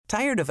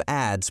Tired of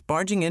ads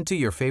barging into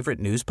your favorite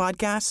news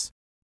podcasts?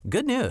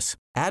 Good news.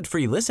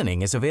 Ad-free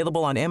listening is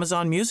available on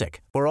Amazon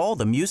Music for all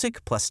the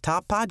music plus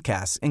top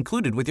podcasts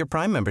included with your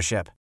Prime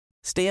membership.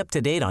 Stay up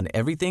to date on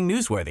everything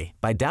newsworthy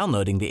by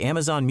downloading the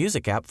Amazon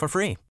Music app for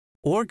free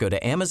or go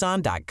to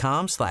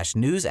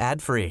amazon.com/news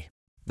ad free.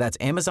 That's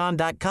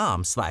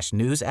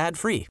amazon.com/news ad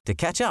free to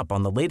catch up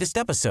on the latest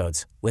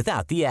episodes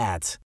without the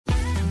ads.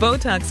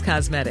 Botox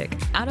Cosmetic,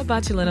 out of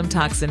botulinum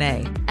toxin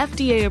A,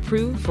 FDA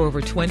approved for over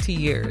 20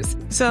 years.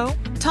 So,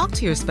 talk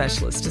to your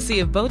specialist to see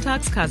if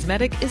Botox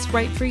Cosmetic is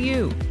right for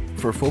you.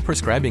 For full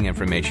prescribing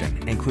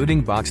information, including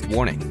boxed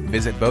warning,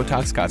 visit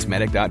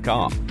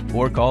BotoxCosmetic.com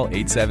or call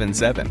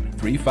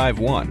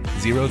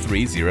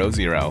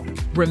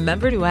 877-351-0300.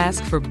 Remember to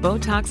ask for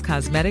Botox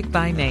Cosmetic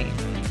by name.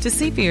 To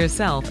see for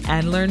yourself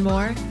and learn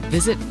more,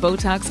 visit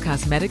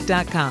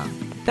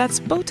BotoxCosmetic.com.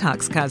 That's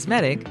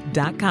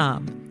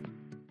BotoxCosmetic.com.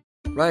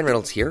 Ryan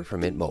Reynolds here from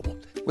Mint Mobile.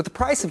 With the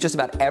price of just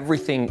about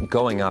everything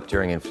going up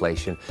during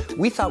inflation,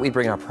 we thought we'd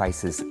bring our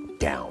prices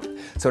down.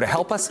 So to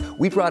help us,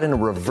 we brought in a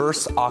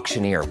reverse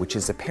auctioneer, which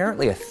is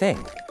apparently a thing.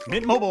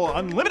 Mint Mobile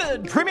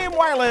Unlimited Premium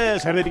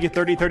Wireless. How to get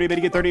 30, 30, bit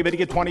to get 30, bit to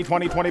get 20,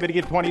 20, 20, bit to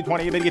get 20,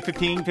 20, bit to get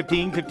 15,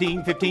 15,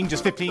 15, 15,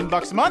 just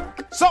 $15 a month?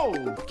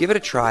 Sold! Give it a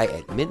try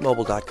at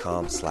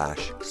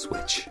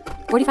mintmobile.com/switch.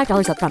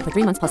 $45 up front for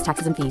 3 months plus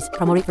taxes and fees.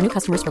 Promo rate for new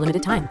customers for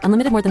limited time.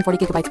 Unlimited more than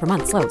 40 gigabytes per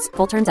month. Slows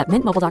full terms at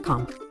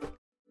mintmobile.com.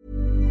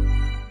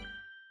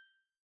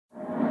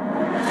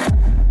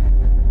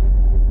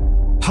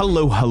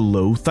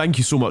 Hello. Thank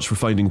you so much for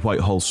finding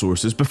Whitehall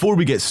Sources. Before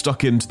we get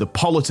stuck into the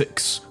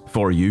politics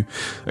for you,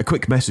 a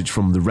quick message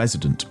from The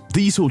Resident.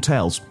 These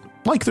hotels,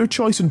 like their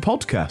choice in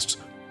podcasts,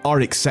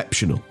 are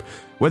exceptional.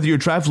 Whether you're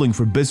travelling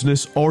for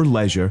business or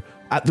leisure,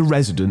 at The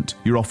Resident,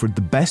 you're offered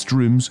the best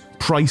rooms,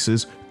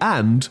 prices,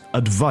 and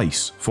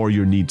advice for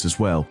your needs as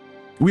well.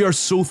 We are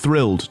so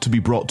thrilled to be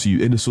brought to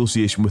you in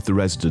association with The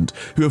Resident,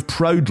 who have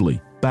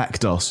proudly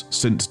backed us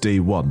since day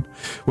one.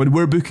 When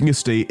we're booking a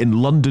stay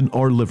in London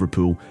or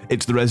Liverpool,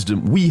 it's The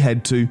Resident we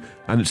head to,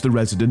 and it's The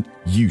Resident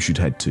you should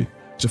head to.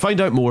 To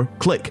find out more,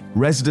 click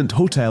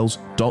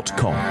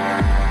residenthotels.com.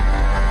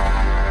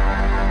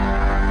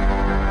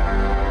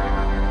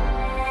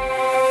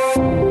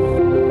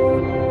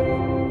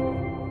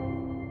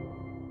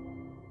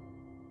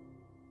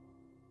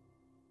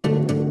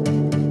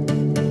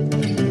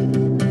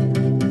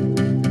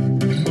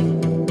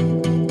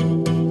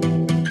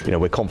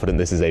 We're confident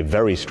this is a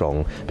very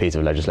strong piece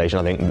of legislation.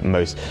 I think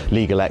most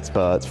legal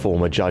experts,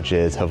 former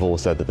judges have all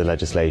said that the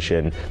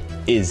legislation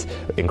is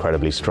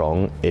incredibly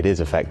strong. It is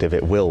effective.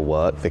 It will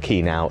work. The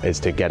key now is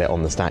to get it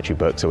on the statute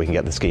book so we can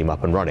get the scheme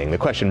up and running. The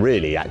question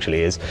really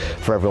actually is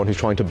for everyone who's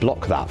trying to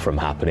block that from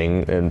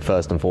happening, and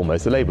first and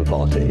foremost the Labour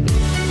Party.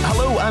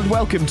 Hello and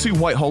welcome to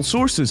Whitehall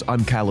Sources.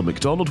 I'm Callum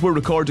MacDonald. We're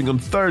recording on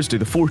Thursday,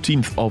 the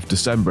 14th of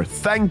December.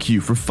 Thank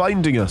you for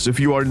finding us. If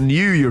you are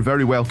new, you're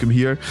very welcome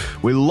here.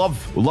 We love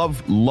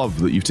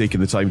that you've taken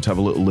the time to have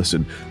a little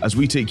listen as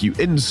we take you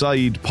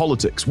inside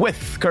politics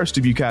with Kirsty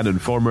Buchanan,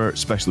 former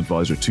Special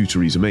Advisor to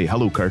Theresa May.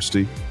 Hello,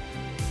 Kirsty.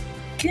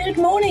 Good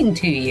morning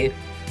to you.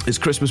 It's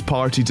Christmas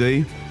party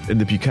day in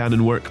the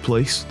Buchanan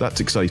workplace. That's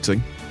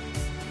exciting.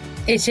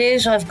 It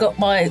is. I've got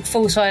my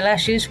false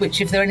eyelashes,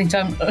 which if they're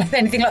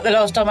anything like the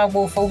last time I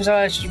wore false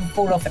eyelashes, will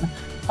fall off in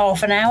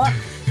half an hour.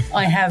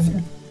 I have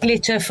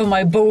glitter for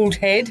my bald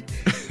head.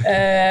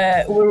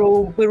 We're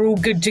all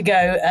good to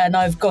go, and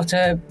I've got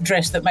a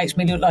dress that makes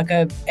me look like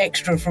a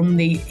extra from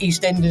the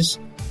EastEnders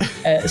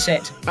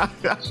set.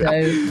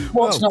 So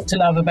what's not to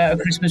love about a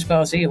Christmas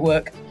party at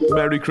work?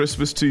 Merry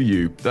Christmas to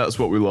you. That's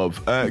what we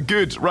love.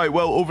 Good. Right.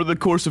 Well, over the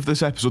course of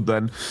this episode,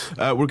 then,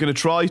 we're going to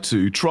try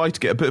to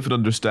get a bit of an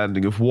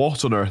understanding of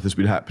what on earth has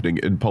been happening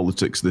in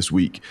politics this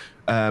week.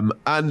 And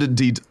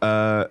indeed,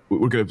 we're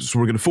going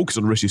to focus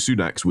on Rishi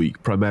Sunak's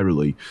week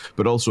primarily,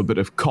 but also a bit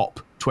of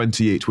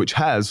Cop28, which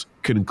has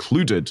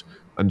concluded.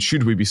 And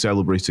should we be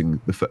celebrating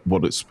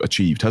what it's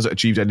achieved? Has it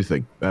achieved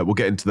anything? We'll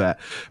get into that.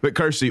 But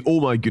Kirsty, oh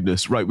my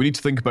goodness. Right, we need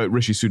to think about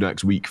Rishi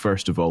Sunak's week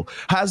first of all.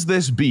 Has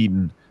this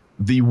been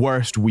the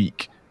worst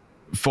week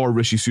for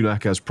Rishi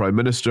Sunak as Prime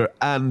Minister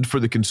and for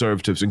the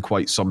Conservatives in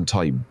quite some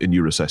time, in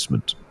your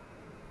assessment?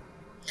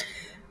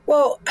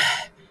 Well,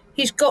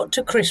 he's got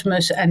to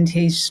Christmas and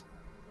he's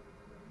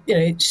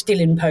still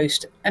in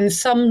post. And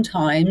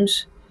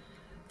sometimes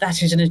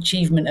that is an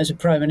achievement as a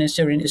Prime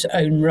Minister in its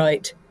own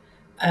right.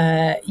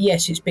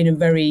 Yes, it's been a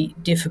very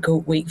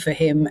difficult week for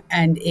him,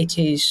 and it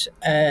is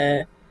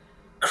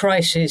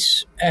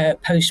crisis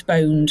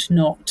postponed,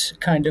 not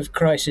kind of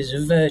crisis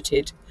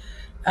averted.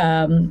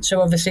 So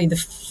obviously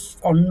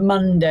on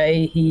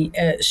Monday he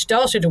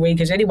started a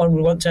week, as anyone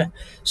would want to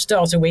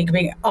start a week,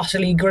 being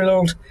utterly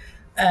grilled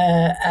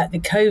at the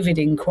COVID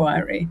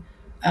inquiry.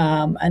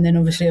 And then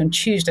obviously on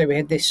Tuesday we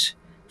had this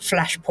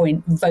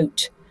flashpoint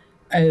vote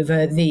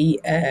over the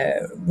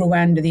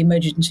the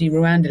emergency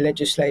Rwanda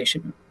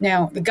legislation.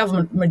 Now, the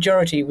government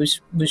majority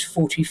was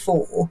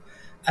 44,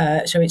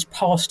 So it's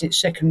past its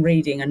second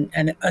reading,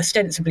 and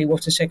ostensibly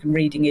what a second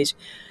reading is,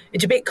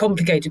 it's a bit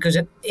complicated because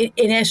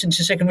in essence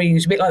a second reading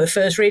is a bit like the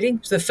first reading.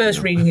 So the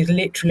first reading is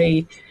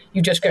literally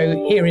you just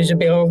go, here is a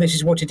bill, this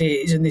is what it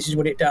is, and this is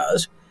what it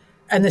does.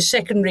 And the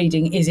second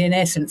reading is in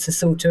essence a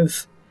sort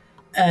of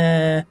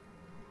a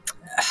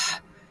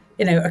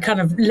kind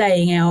of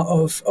laying out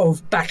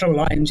of battle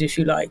lines, if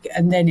you like,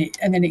 and then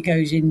it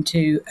goes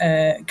into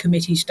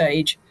committee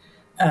stage.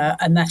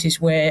 And that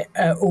is where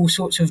all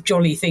sorts of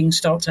jolly things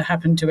start to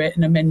happen to it,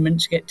 and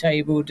amendments get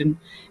tabled, and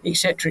et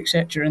cetera, et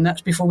cetera. And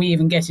that's before we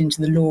even get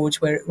into the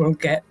Lords, where it will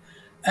get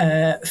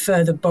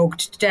further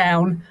bogged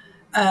down.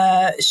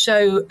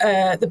 So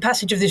the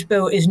passage of this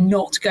bill is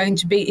not going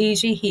to be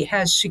easy. He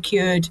has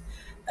secured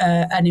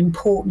an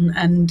important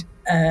and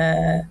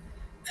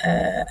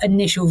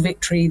initial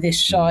victory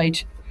this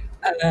side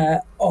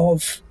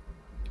of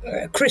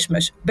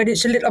Christmas. But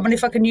it's a little, I mean,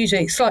 if I can use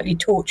a slightly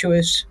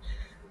tortuous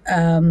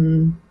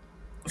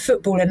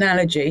football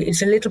analogy,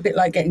 it's a little bit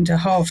like getting to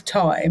half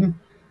time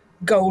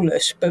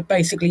goalless, but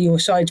basically your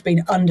side's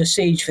been under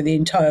siege for the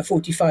entire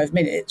 45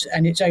 minutes,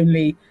 and it's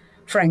only,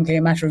 frankly,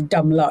 a matter of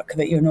dumb luck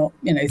that you're not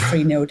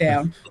 3-0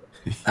 down.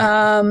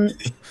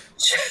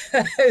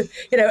 So,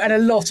 and a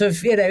lot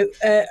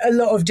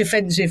of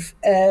defensive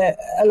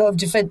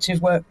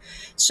work.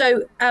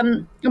 So I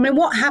mean,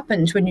 what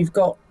happens when you've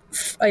got,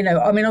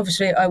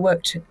 obviously I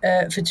worked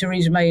for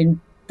Theresa May in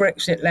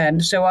Brexit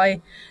land, so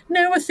I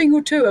know a thing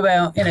or two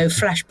about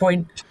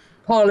flashpoint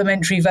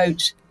parliamentary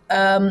votes,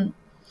 and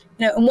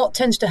what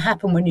tends to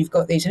happen when you've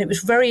got these. And it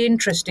was very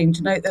interesting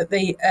to note that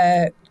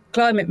the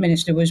climate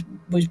minister was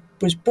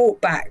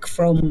brought back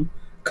from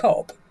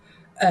COP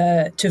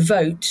to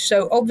vote.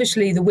 So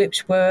obviously the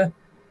whips were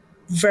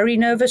very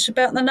nervous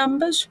about the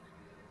numbers.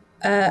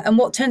 And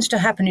what tends to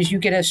happen is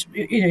you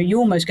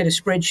almost get a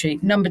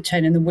spreadsheet, number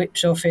 10 in the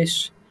whip's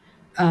office.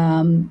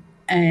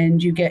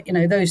 And you get,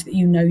 those that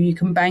you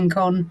can bank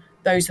on,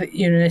 those that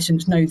in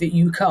essence know that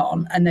you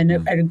can't, and then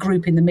a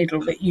group in the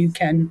middle that you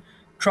can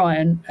try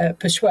and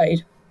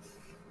persuade.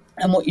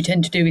 And what you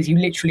tend to do is you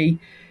literally,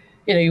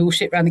 you all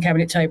sit around the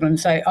cabinet table and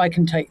say, I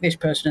can take this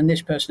person and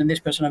this person and this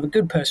person, I have a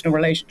good personal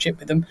relationship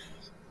with them.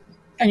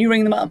 And you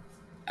ring them up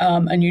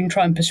and you can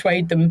try and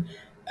persuade them,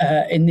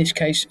 in this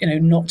case,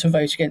 not to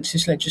vote against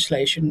this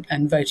legislation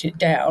and vote it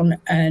down.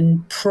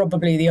 And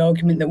probably the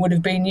argument that would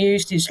have been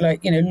used is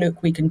like,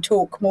 look, we can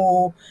talk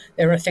more.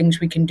 There are things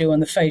we can do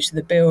on the face of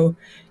the bill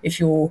if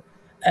you're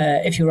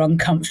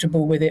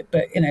uncomfortable with it.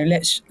 But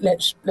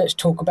let's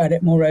talk about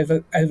it more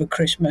over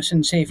Christmas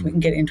and see if we can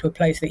get into a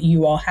place that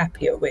you are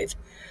happier with.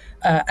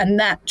 And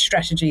that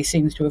strategy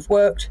seems to have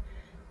worked.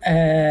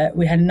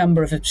 We had a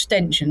number of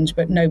abstentions,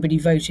 but nobody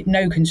voted.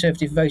 No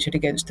Conservative voted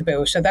against the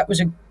bill. So that was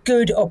a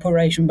good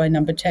operation by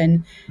number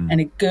 10 and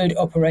a good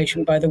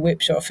operation by the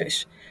Whip's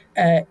office.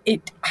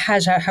 It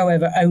has,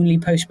 however, only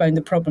postponed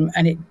the problem,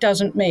 and it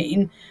doesn't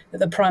mean that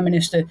the Prime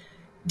Minister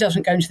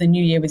doesn't go into the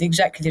new year with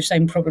exactly the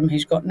same problem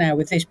he's got now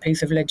with this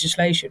piece of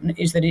legislation,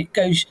 is that it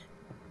goes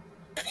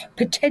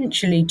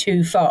potentially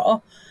too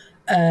far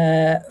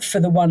for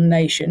the one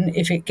nation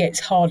if it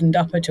gets hardened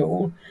up at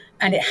all.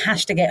 And it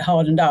has to get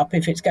hardened up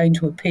if it's going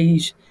to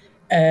appease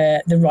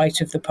the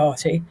right of the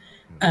party.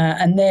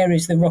 And there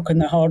is the rock and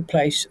the hard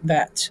place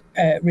that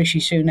Rishi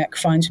Sunak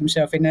finds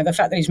himself in. Now, the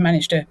fact that he's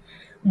managed to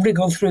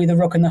wriggle through the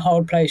rock and the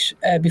hard place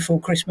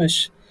before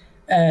Christmas,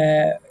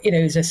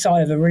 is a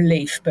sigh of a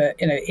relief, but,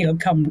 it'll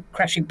come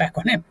crashing back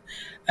on him.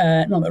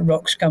 Not that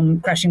rocks come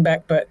crashing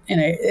back, but,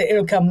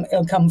 it'll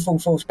come full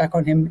force back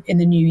on him in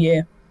the new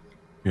year.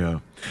 Yeah.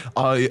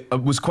 I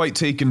was quite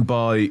taken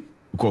by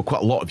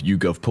quite a lot of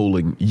YouGov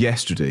polling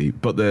yesterday,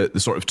 but the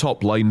sort of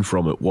top line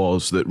from it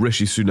was that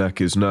Rishi Sunak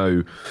is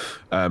now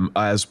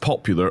as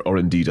popular, or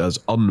indeed as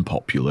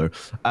unpopular,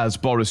 as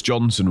Boris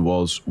Johnson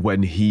was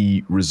when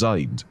he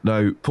resigned.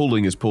 Now,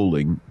 polling is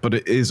polling, but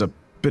it is a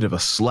bit of a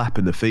slap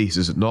in the face,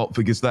 is it not?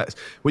 Because that's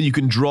when you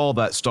can draw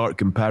that stark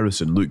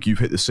comparison. Look, you've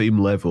hit the same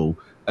level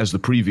as the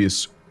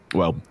previous,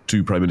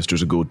 two prime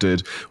ministers ago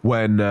did,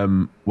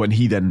 when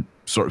he then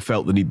sort of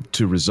felt the need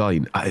to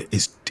resign.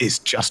 It's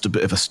just a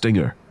bit of a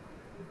stinger.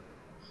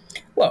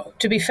 Well,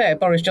 to be fair,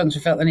 Boris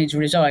Johnson felt the need to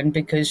resign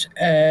because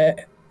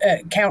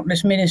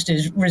countless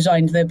ministers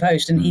resigned their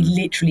post and he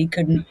literally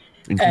couldn't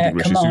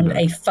command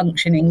a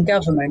functioning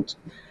government.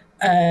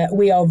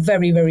 We are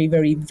very, very,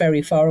 very,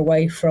 very far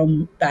away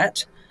from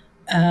that.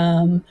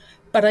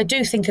 But I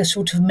do think a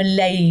sort of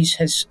malaise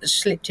has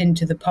slipped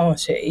into the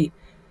party,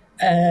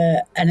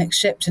 an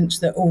acceptance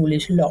that all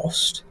is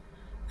lost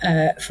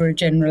for a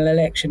general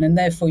election. And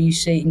therefore you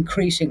see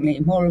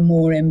increasingly more and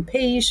more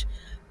MPs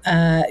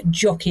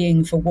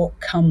jockeying for what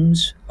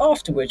comes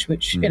afterwards,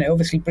 which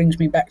obviously brings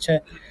me back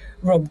to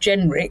Rob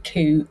Jenrick,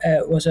 who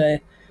was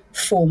a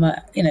former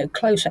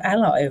closer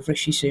ally of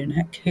Rishi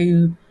Sunak,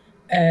 who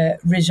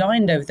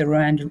resigned over the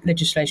Rwanda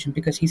legislation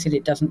because he said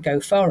it doesn't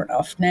go far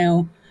enough.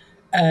 Now,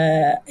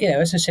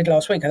 as I said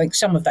last week, I think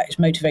some of that is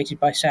motivated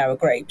by sour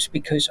grapes,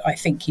 because I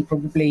think he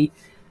probably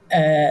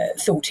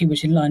thought he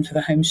was in line for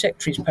the Home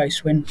Secretary's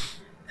post when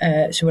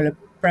Suella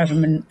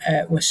Braverman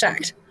was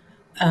sacked.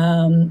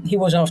 He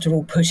was, after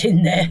all, put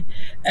in there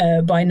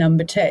by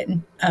number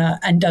 10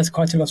 and does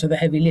quite a lot of the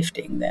heavy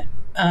lifting there.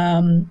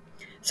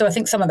 So I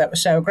think some of that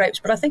was sour grapes,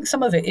 but I think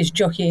some of it is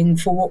jockeying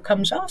for what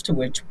comes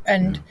afterwards.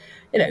 And,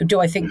 do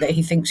I think that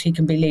he thinks he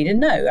can be leader?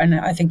 No. And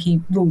I think he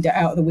ruled it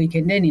out at the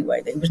weekend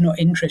anyway, that he was not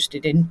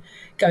interested in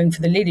going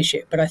for the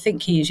leadership. But I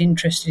think he is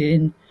interested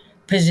in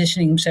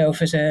positioning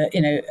himself as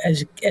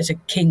as a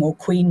king or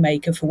queen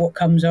maker for what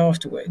comes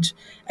afterwards,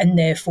 and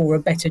therefore a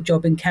better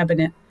job in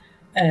cabinet.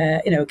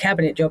 A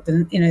cabinet job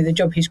than the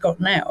job he's got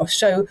now.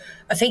 So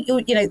I think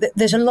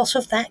there's a lot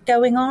of that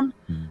going on,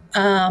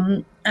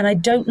 and I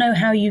don't know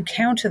how you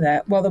counter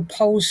that while the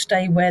polls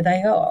stay where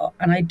they are,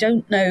 and I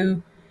don't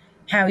know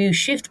how you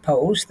shift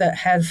polls that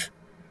have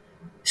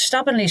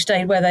stubbornly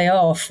stayed where they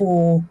are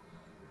for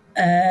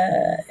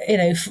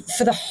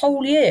the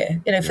whole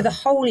year. For the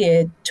whole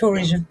year,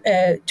 Tories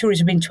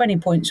have been 20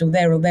 points or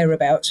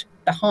thereabouts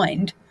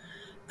behind.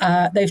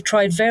 They've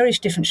tried various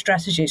different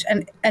strategies,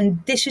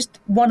 and this is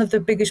one of the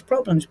biggest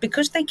problems,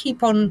 because they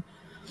keep on,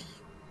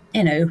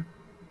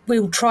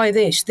 we'll try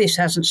this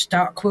hasn't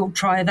stuck, we'll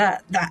try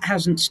that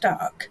hasn't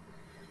stuck.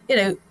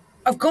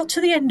 I've got to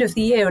the end of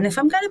the year, and if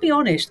I'm going to be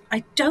honest,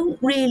 I don't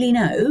really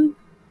know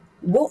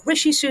what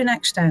Rishi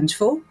Sunak stands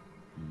for.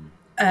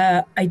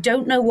 I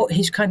don't know what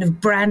his kind of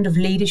brand of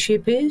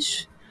leadership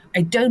is.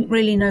 I don't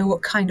really know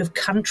what kind of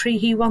country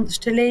he wants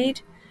to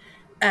lead.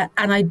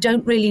 And I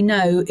don't really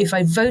know, if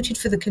I voted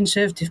for the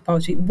Conservative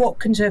Party, what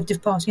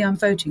Conservative Party I'm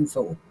voting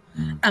for.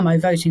 Am I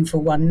voting for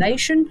One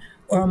Nation,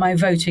 or am I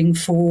voting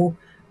for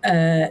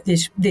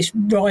this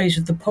rise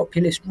of the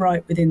populist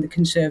right within the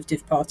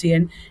Conservative Party?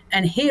 And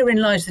herein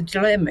lies the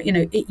dilemma.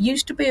 It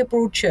used to be a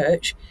broad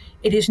church.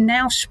 It is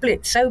now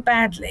split so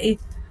badly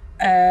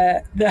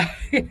that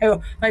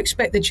I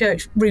expect the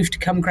church roof to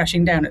come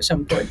crashing down at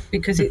some point,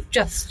 because it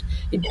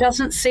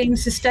doesn't seem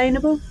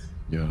sustainable.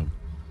 Yeah.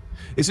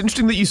 It's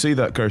interesting that you say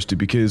that, Kirsty,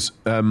 because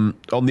on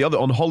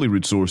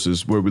Holyrood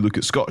sources, where we look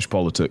at Scottish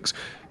politics,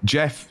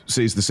 Jeff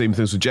says the same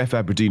thing. So Jeff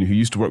Aberdeen, who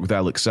used to work with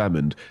Alex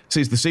Salmond,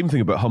 says the same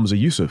thing about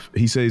Humza Yousaf.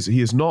 He says he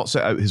has not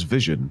set out his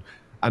vision,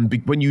 and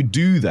when you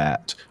do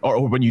that,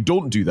 or when you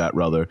don't do that,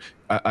 rather,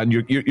 and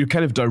you're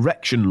kind of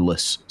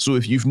directionless. So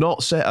if you've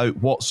not set out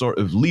what sort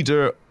of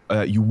leader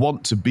you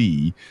want to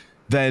be,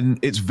 then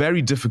it's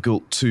very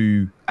difficult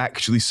to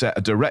actually set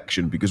a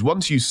direction, because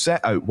once you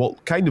set out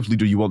what kind of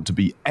leader you want to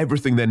be,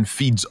 everything then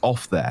feeds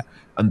off that.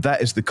 And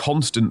that is the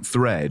constant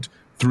thread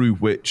through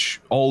which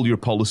all your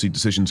policy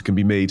decisions can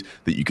be made,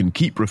 that you can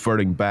keep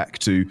referring back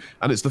to,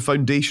 and it's the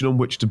foundation on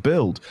which to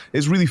build.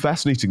 It's really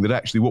fascinating that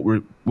actually what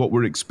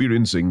we're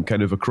experiencing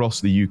kind of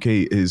across the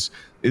UK is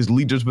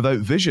leaders without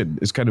vision,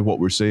 is kind of what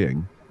we're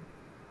saying.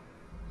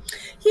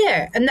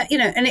 Yeah, and that,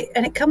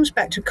 and it comes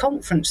back to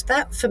conference.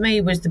 That for me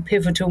was the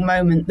pivotal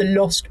moment, the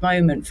lost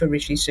moment for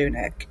Rishi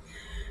Sunak.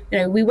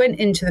 We went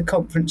into the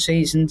conference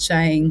season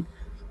saying,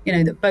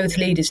 that both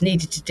leaders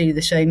needed to do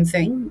the same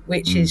thing,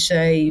 which is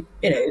say,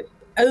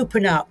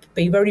 open up,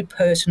 be very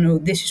personal.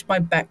 This is my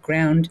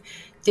background.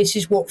 This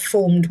is what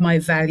formed my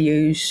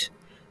values.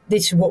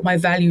 This is what my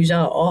values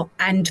are,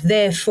 and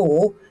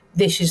therefore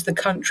this is the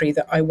country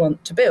that I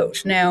want to build.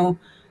 Now,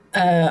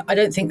 I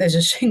don't think there's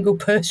a single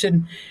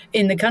person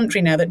in the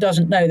country now that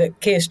doesn't know that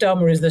Keir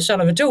Starmer is the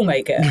son of a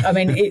toolmaker. I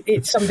mean,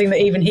 it's something that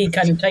even he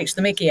kind of takes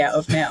the mickey out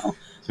of now.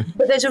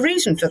 But there's a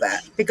reason for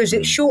that, because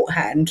it's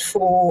shorthand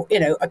for,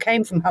 I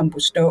came from humble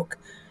stock,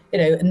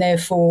 and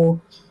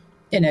therefore,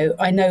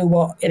 I know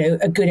what,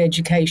 a good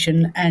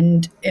education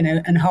and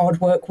hard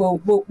work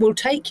will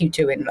take you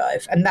to in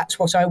life. And that's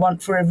what I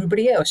want for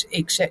everybody else,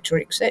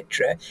 etc.,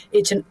 etc.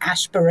 It's an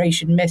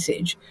aspiration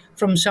message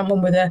from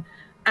someone with a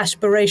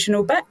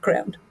aspirational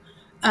background.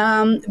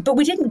 But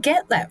we didn't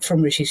get that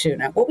from Rishi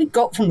Sunak. What we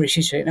got from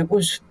Rishi Sunak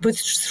was with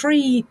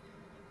three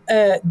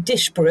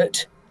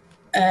disparate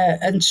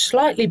and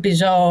slightly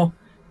bizarre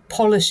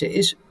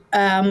policies,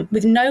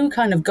 with no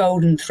kind of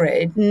golden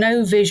thread,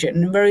 no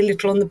vision, and very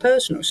little on the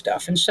personal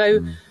stuff. And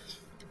so,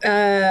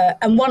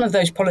 and one of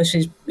those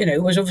policies,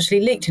 was obviously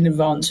leaked in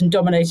advance and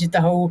dominated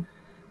the whole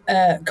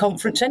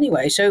conference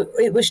anyway. So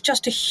it was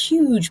just a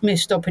huge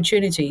missed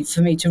opportunity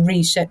for me to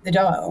reset the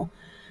dial.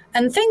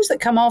 And things that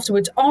come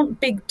afterwards aren't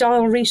big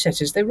dial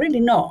resetters. They're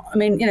really not. I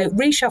mean,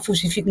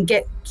 reshuffles, if you can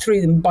get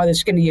through them by the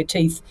skin of your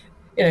teeth,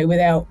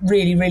 without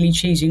really, really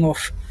cheesing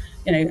off,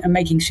 and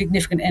making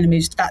significant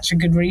enemies, that's a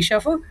good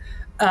reshuffle.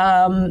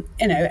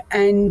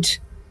 And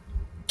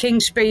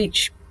King's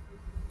Speech,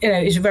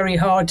 is very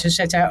hard to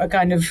set out a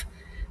kind of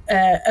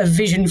a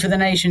vision for the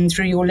nation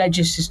through your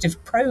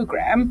legislative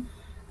programme.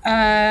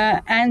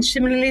 And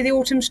similarly, the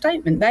Autumn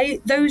Statement.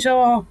 Those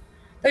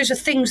are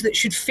things that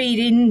should feed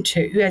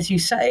into, as you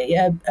say,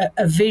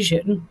 a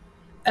vision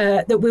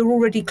that we're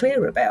already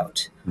clear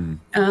about.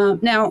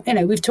 Now,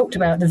 we've talked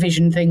about the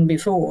vision thing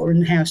before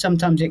and how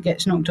sometimes it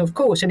gets knocked off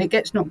course, and it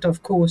gets knocked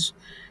off course,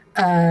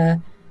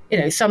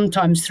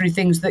 sometimes through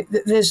things that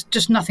there's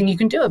just nothing you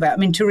can do about. I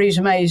mean,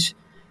 Theresa May's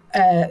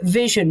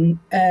vision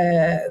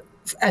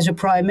as a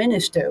Prime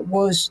Minister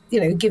was,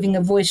 giving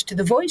a voice to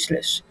the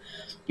voiceless.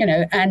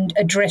 and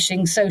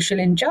addressing social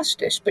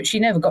injustice. But she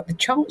never got the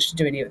chance to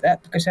do any of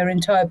that because her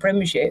entire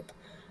premiership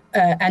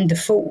and the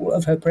fall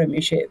of her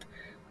premiership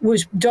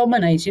was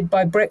dominated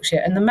by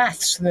Brexit and the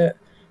maths that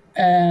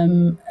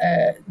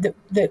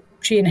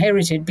she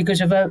inherited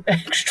because of her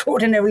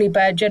extraordinarily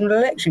bad general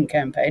election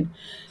campaign.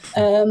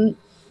 And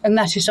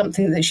that is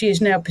something that she is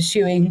now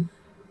pursuing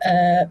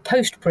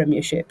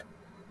post-premiership.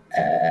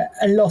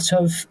 A lot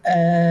of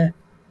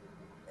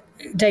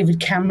David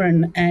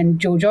Cameron and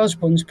George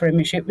Osborne's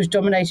premiership was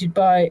dominated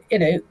by,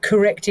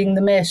 correcting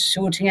the mess,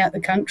 sorting out the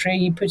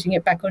country, putting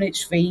it back on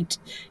its feet,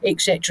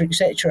 etc.,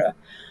 etc.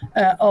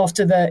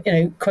 After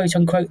the, quote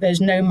unquote,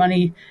 there's no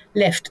money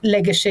left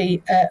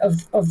legacy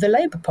of the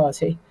Labour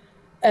Party.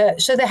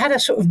 So they had a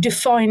sort of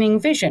defining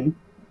vision.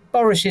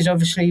 Boris's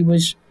obviously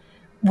was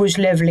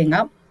levelling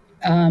up,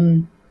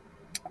 and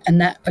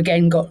that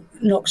again got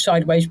knocked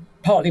sideways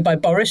partly by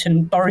Boris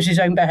and Boris's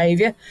own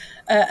behaviour,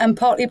 and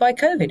partly by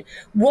COVID.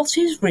 What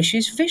is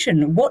Rishi's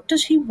vision? What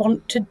does he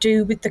want to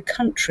do with the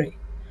country?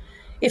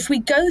 If we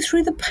go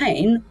through the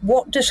pain,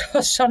 what does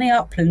our sunny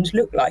uplands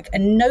look like?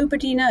 And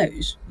nobody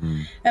knows.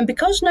 And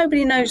because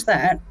nobody knows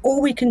that,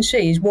 all we can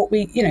see is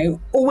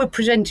all we're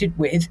presented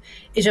with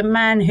is a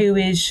man who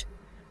is,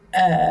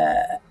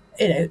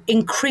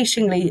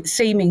 increasingly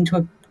seeming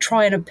to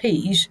try and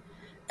appease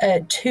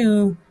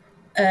two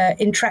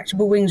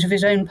intractable wings of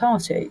his own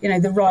party,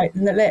 the right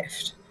and the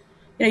left.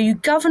 You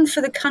govern for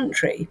the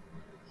country.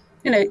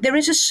 There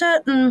is a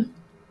certain...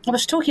 I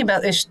was talking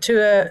about this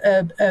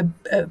to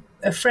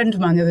a friend of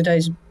mine the other day,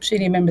 a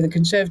senior member of the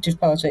Conservative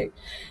Party.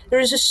 There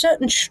is a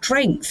certain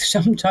strength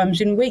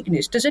sometimes in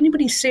weakness. Does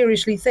anybody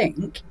seriously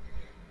think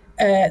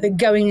that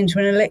going into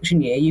an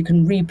election year you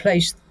can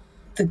replace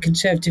the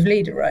Conservative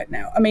leader right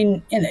now? I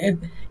mean,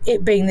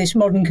 it being this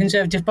modern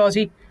Conservative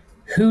Party,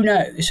 who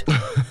knows?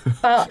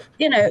 But,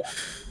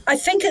 I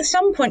think at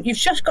some point you've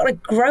just got to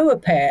grow a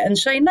pair and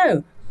say,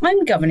 no,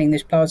 I'm governing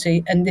this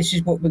party and this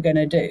is what we're going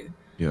to do.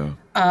 Yeah.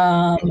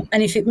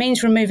 And if it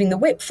means removing the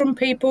whip from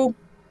people,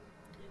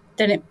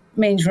 then it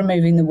means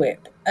removing the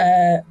whip.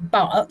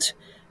 But,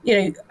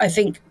 I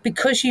think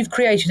because you've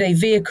created a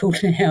vehicle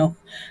now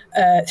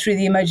through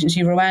the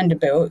emergency Rwanda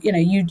bill,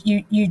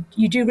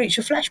 you do reach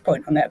a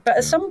flashpoint on that. But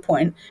at some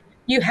point,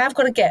 you have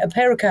got to get a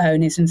pair of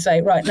cojones and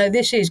say, right, no,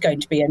 this is going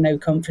to be a no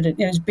confidence,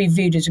 it's be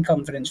viewed as a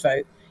confidence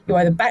vote. You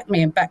either back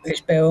me and back this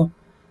bill,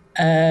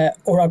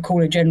 or I'll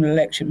call a general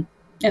election.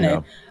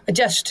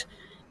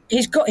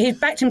 He's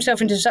backed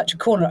himself into such a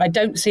corner. I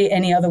don't see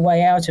any other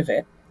way out of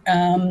it.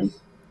 And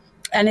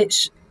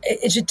it's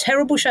a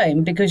terrible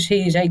shame because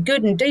he's a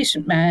good and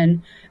decent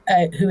man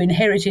who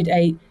inherited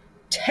a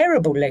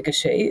terrible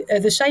legacy,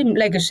 the same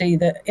legacy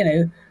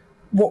that,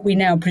 what we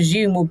now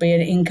presume will be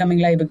an incoming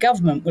Labour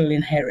government will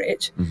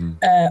inherit,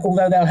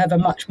 although they'll have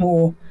much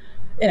more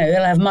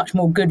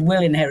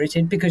goodwill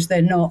inherited because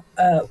they're not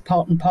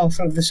part and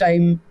parcel of the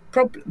same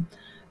problem.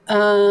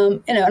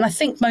 And I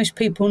think most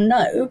people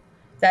know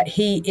that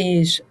he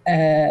is,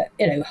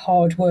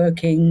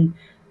 hardworking,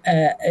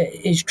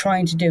 is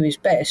trying to do his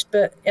best.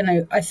 But,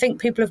 I think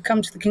people have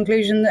come to the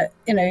conclusion that,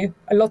 a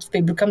lot of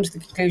people have come to the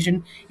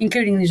conclusion,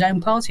 including his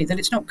own party, that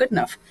it's not good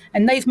enough.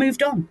 And they've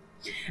moved on.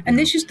 And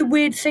this is the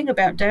weird thing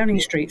about Downing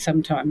Street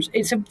sometimes.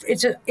 It's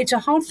a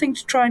hard thing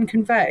to try and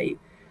convey.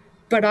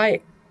 But I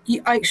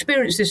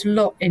experienced this a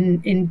lot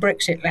in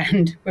Brexit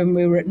land when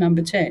we were at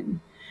number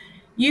 10.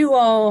 You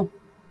are,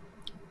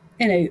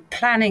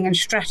 planning and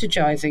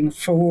strategizing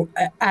for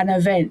an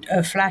event, a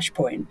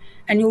flashpoint,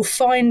 and you'll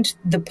find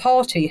the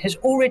party has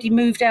already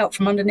moved out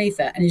from underneath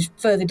that and is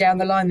further down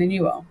the line than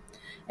you are.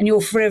 And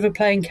you're forever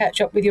playing catch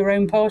up with your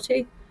own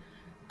party.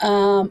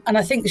 And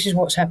I think this is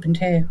what's happened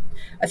here.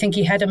 I think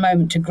he had a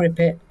moment to grip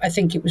it. I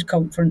think it was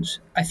conference.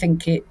 I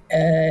think it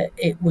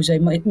was a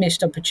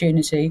missed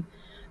opportunity.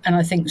 And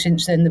I think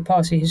since then the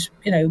party has,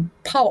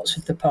 parts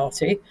of the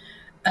party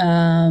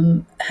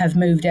have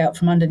moved out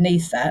from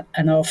underneath that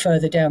and are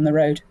further down the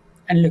road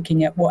and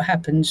looking at what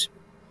happens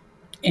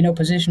in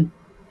opposition.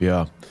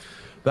 Yeah,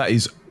 that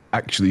is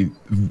actually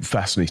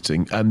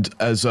fascinating. And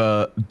as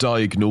a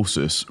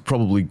diagnosis,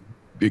 probably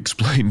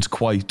explains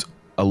quite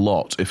a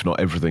lot, if not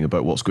everything,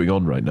 about what's going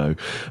on right now.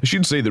 I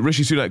should say that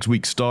Rishi Sunak's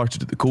week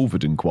started at the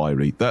COVID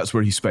inquiry. That's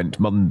where he spent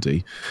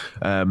Monday.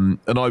 And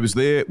I was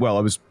there, I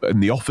was in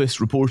the office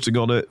reporting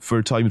on it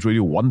for Times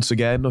Radio once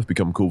again. I've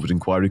become COVID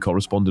inquiry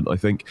correspondent, I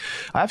think.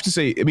 I have to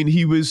say, I mean,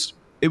 it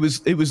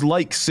was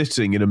like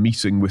sitting in a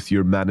meeting with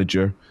your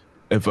manager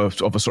of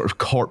a sort of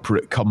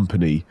corporate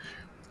company,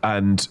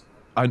 and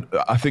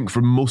I think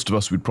for most of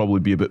us we'd probably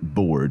be a bit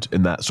bored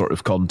in that sort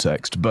of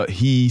context, but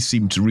he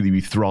seemed to really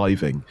be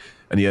thriving,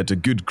 and he had a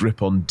good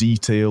grip on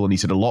detail, and he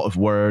said a lot of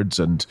words,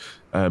 and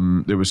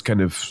there was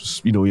kind of,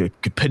 you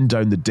could pin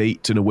down the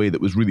date in a way that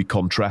was really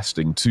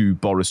contrasting to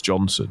Boris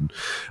Johnson.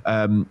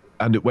 And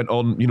it went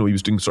on, he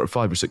was doing sort of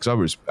 5 or 6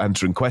 hours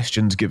answering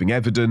questions, giving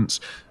evidence,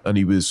 and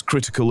he was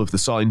critical of the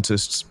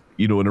scientists.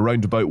 you know, in a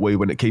roundabout way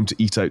when it came to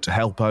Eat Out to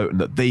help out, and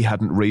that they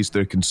hadn't raised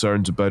their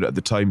concerns about it at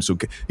the time. So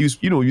he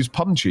was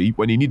punchy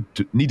when he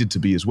needed to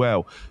be as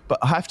well. But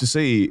I have to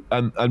say,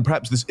 and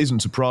perhaps this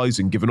isn't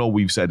surprising given all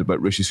we've said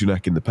about Rishi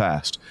Sunak in the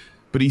past,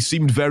 but he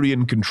seemed very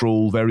in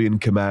control, very in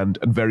command,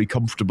 and very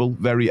comfortable,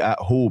 very at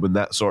home in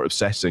that sort of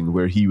setting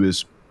where he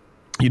was,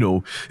 you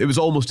know, it was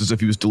almost as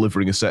if he was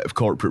delivering a set of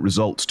corporate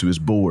results to his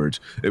board.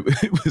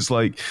 It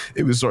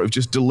was sort of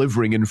just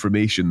delivering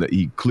information that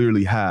he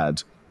clearly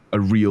had a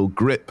real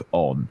grip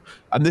on.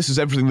 And this is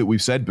everything that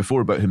we've said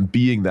before about him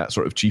being that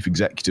sort of chief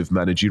executive,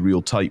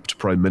 managerial typed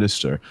prime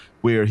minister,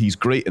 where he's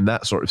great in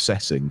that sort of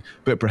setting,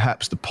 but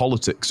perhaps the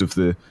politics of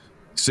the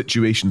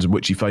situations in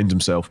which he finds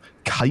himself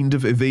kind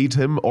of evade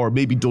him, or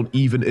maybe don't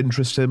even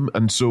interest him,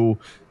 and so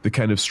the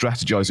kind of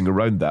strategizing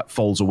around that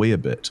falls away a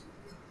bit.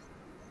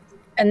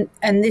 And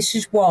this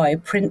is why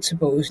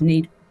principals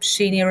need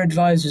senior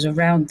advisors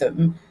around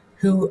them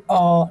who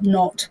are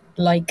not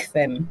like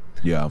them.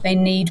 Yeah. They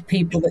need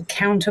people that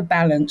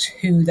counterbalance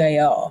who they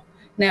are.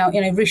 Now, you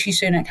know, Rishi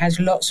Sunak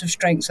has lots of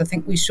strengths. I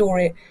think we saw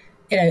it,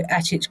 you know,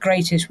 at its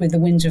greatest with the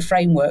Windsor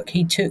Framework.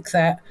 He took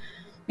that,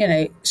 you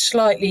know,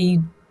 slightly,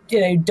 you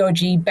know,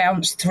 dodgy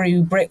bounce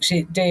through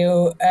Brexit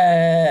deal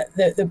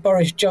that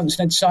Boris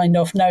Johnson had signed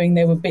off, knowing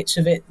there were bits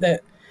of it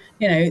that,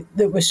 you know,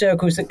 that were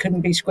circles that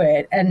couldn't be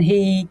squared. And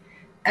he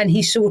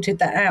sorted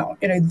that out.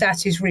 You know,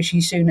 that is Rishi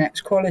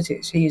Sunak's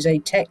qualities. He is a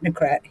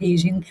technocrat. He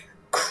is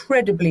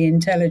incredibly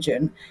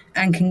intelligent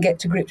and can get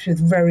to grips with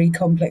very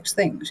complex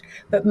things.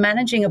 But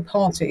managing a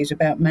party is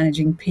about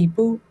managing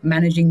people,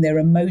 managing their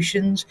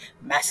emotions,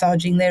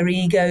 massaging their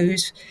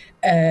egos,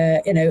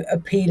 you know,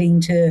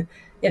 appealing to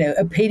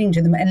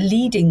them and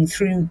leading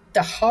through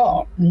the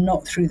heart,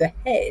 not through the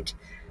head.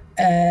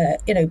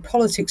 You know,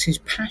 politics is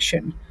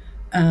passion.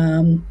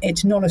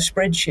 It's not a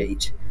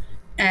spreadsheet.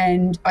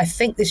 And I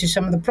think this is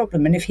some of the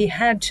problem. And if he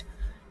had,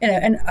 you know,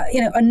 and,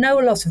 you know, I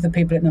know a lot of the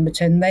people at Number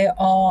 10, they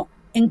are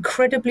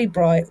incredibly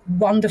bright,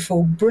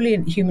 wonderful,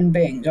 brilliant human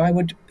beings. I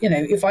would, you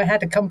know, if I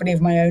had a company of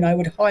my own, I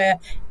would hire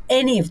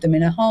any of them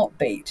in a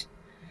heartbeat.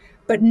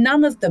 But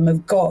none of them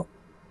have got,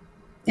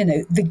 you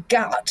know, the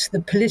gut,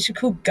 the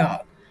political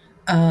gut,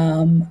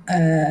 and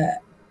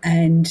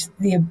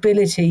the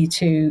ability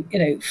to, you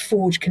know,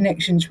 forge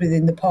connections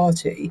within the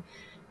party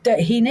that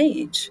he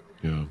needs.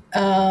 Yeah.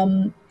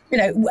 You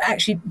know,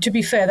 actually, to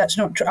be fair, that's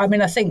not true. I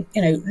mean, I think,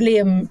 you know,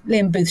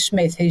 Liam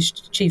Booth-Smith, his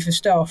chief of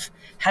staff,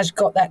 has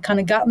got that kind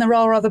of gut, and there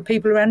are other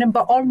people around him.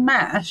 But en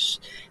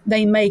masse,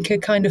 they make a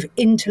kind of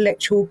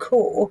intellectual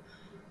core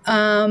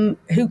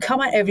who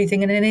come at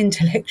everything in an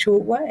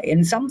intellectual way.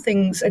 And some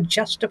things are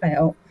just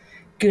about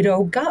good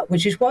old gut,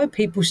 which is why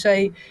people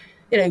say,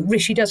 you know,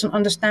 Rishi doesn't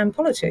understand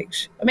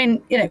politics. I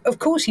mean, you know, of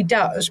course he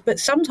does, but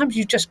sometimes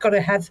you've just got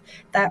to have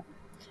that.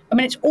 I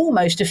mean, it's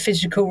almost a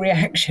physical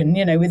reaction,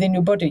 you know, within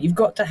your body. You've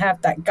got to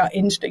have that gut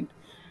instinct.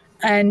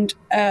 And,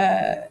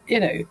 you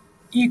know,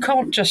 you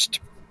can't just,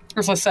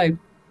 as I say,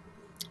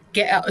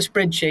 get out a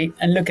spreadsheet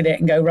and look at it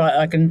and go, right,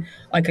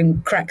 I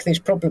can crack this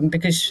problem,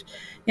 because,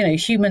 you know,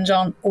 humans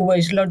aren't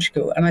always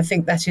logical. And I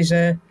think that is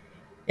a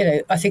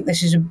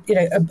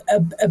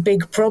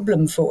big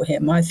problem for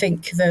him. I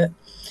think that,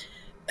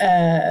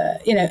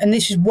 you know, and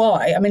this is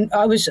why, I mean,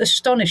 I was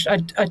astonished. I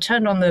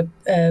turned on the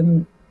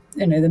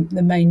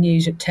main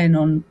news at 10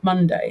 on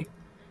Monday,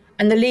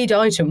 and the lead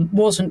item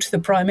wasn't the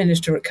Prime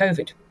Minister at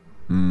COVID.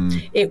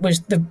 It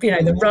was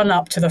the run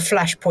up to the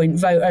flashpoint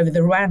vote over the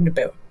Rwanda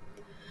bill.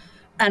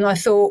 And I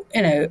thought,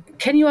 you know,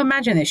 can you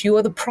imagine this? You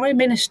are the Prime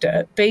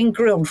Minister being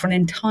grilled for an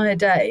entire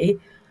day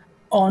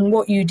on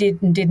what you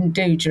did and didn't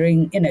do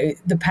during, you know,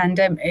 the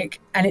pandemic,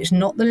 and it's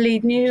not the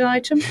lead news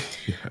item.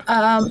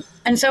 Yeah.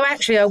 And so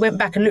actually I went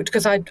back and looked,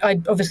 because I'd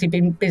obviously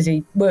been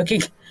busy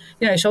working,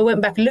 you know, so I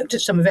went back and looked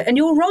at some of it. And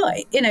you're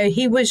right, you know,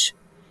 he was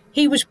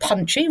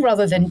punchy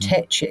rather than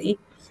tetchy,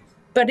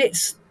 but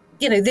it's,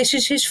 you know, this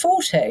is his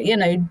forte, you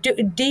know,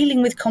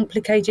 dealing with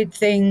complicated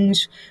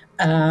things,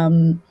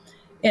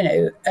 you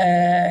know,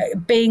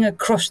 being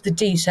across the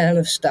detail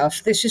of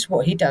stuff. This is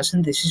what he does,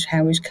 and this is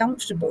how he's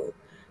comfortable.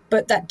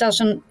 But that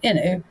doesn't, you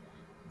know,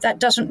 that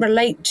doesn't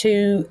relate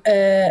to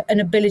an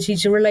ability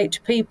to relate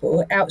to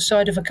people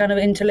outside of a kind of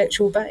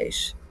intellectual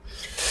base.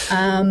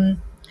 And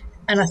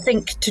I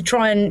think to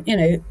try and, you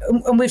know,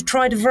 and we've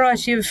tried a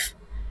variety of,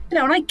 you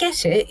know, and I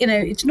get it, you know,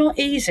 it's not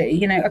easy.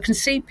 You know, I can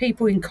see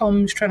people in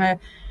comms trying to,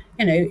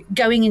 you know,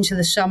 going into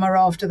the summer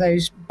after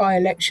those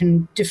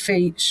by-election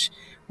defeats,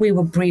 we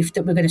were briefed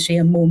that we're going to see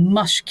a more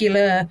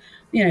muscular,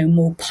 you know,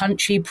 more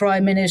punchy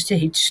Prime Minister.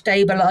 He'd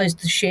stabilised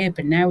the ship,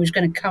 and now he's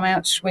going to come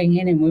out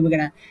swinging, and we were going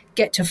to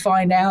get to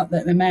find out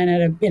that the man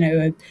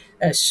had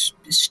a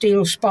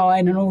steel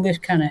spine and all this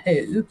kind of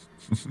hoo.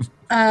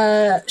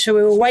 So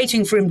we were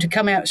waiting for him to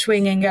come out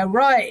swinging and go,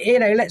 right, you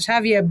know, let's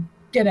have your,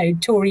 you know,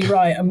 Tory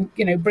right, and,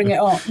 you know, bring it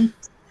on.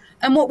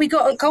 And what we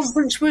got at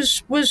conference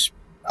was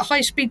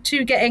High Speed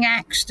 2 getting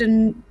axed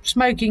and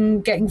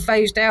smoking getting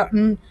phased out,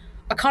 and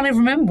I can't even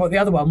remember what the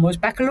other one was,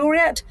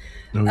 baccalaureate.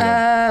 Oh,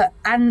 yeah.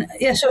 And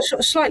yeah, so sort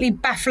of slightly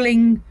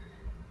baffling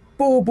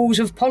baubles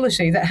of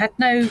policy that had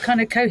no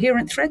kind of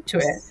coherent thread to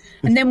it.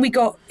 And then we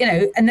got,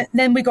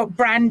 then we got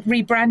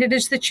rebranded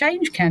as the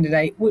Change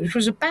candidate, which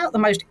was about the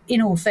most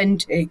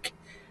inauthentic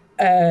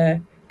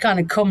kind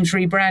of comms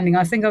rebranding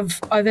I think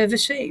I've ever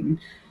seen.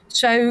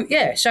 So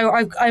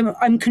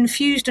I'm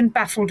confused and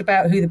baffled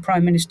about who the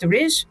Prime Minister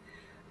is,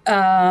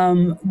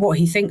 what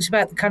he thinks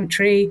about the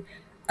country,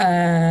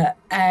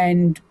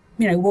 and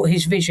what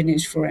his vision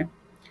is for it.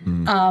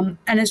 And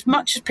as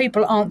much as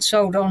people aren't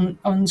sold on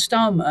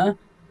Starmer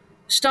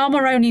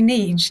only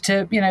needs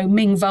to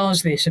Ming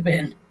vase this a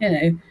bit.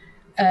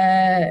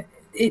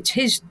 It's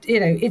his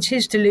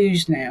to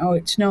lose now.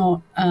 It's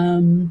not.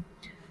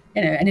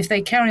 And if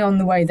they carry on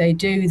the way they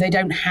do, they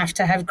don't have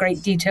to have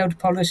great detailed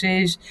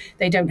policies.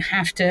 They don't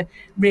have to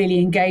really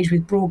engage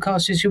with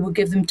broadcasters who will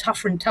give them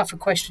tougher and tougher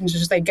questions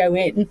as they go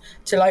in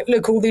to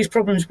look, all these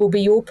problems will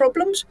be your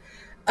problems.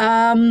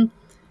 There's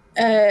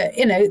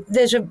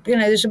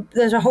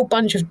a whole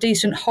bunch of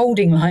decent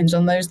holding lines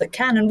on those that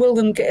can and will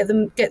get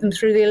them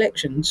through the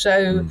election.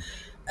 So,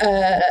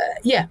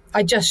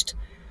 I just.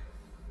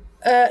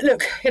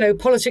 Look,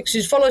 politics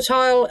is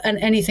volatile and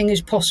anything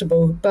is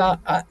possible. But,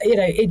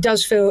 it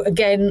does feel,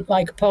 again,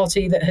 like a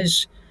party that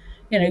has,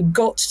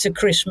 got to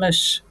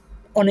Christmas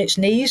on its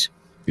knees.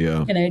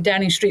 Yeah.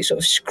 Downing Street sort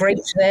of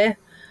scraped there.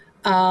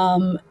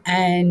 No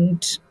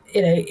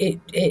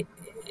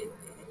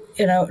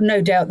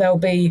doubt there'll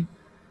be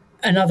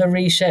another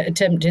reset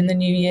attempt in the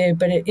new year.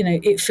 But,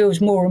 it feels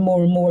more and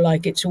more and more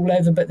like it's all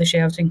over but the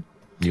shouting.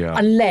 Yeah.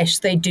 Unless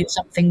they do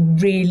something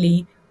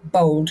really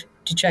bold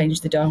to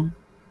change the dial.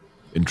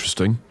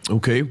 Interesting.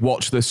 Okay,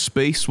 watch this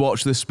space.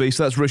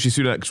 That's Rishi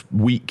Sunak's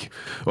week.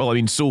 Well, I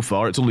mean, so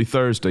far, it's only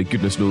Thursday.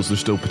 Goodness knows there's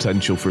still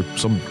potential for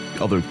some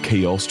other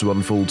chaos to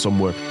unfold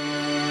somewhere.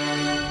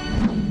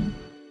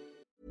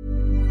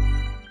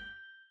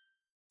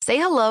 Say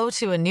hello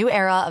to a new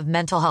era of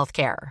mental health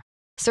care.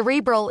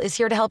 Cerebral is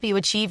here to help you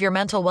achieve your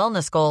mental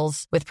wellness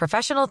goals with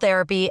professional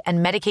therapy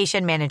and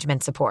medication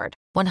management support.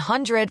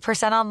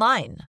 100%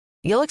 online.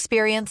 You'll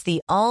experience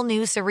the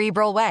all-new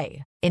Cerebral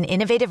Way, an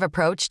innovative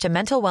approach to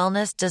mental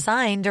wellness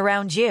designed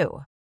around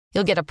you.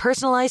 You'll get a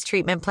personalized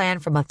treatment plan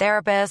from a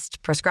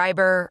therapist,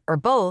 prescriber, or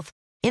both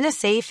in a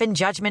safe and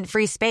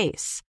judgment-free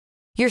space.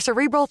 Your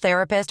Cerebral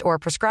therapist or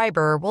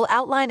prescriber will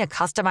outline a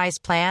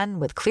customized plan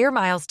with clear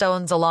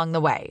milestones along the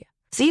way,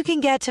 so you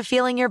can get to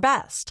feeling your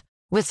best.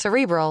 With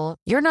Cerebral,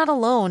 you're not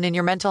alone in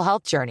your mental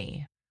health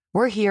journey.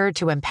 We're here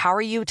to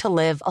empower you to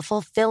live a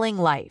fulfilling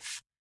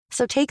life.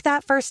 So take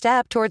that first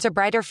step towards a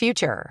brighter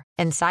future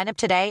and sign up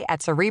today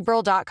at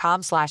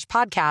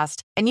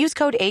Cerebral.com/podcast and use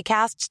code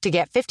ACAST to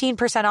get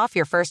 15% off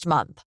your first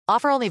month.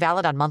 Offer only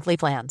valid on monthly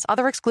plans.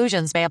 Other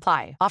exclusions may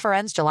apply. Offer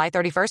ends July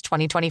 31st,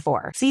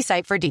 2024. See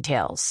site for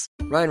details.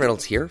 Ryan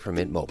Reynolds here from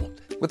Mint Mobile.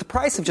 With the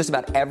price of just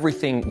about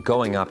everything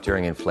going up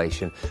during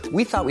inflation,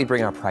 we thought we'd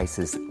bring our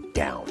prices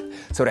down.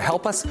 So to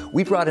help us,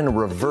 we brought in a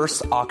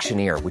reverse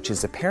auctioneer, which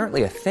is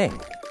apparently a thing.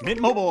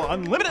 Mint Mobile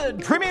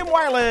Unlimited Premium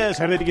Wireless.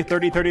 How to get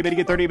 30, 30, bit to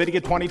get 30, bit to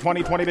get 20,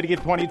 20, 20, bit to get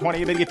 20,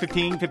 20, bit to get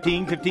 15,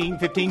 15, 15,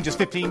 15, just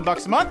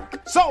 $15 a month?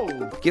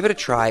 Sold! Give it a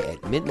try at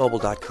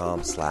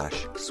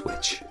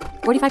mintmobile.com/switch.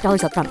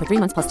 $45 up front for 3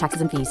 months plus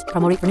taxes and fees.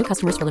 Promo rate for new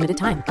customers for limited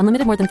time.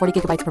 Unlimited more than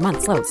 40 gigabytes per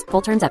month. Slows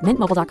full terms at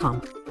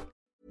mintmobile.com.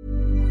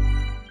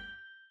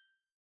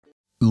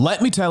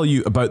 Let me tell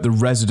you about the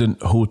Resident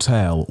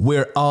Hotel,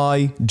 where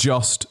I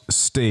just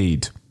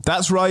stayed.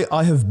 That's right,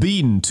 I have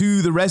been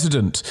to the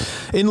Resident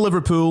in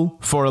Liverpool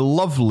for a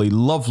lovely,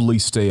 lovely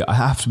stay. I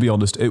have to be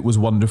honest, it was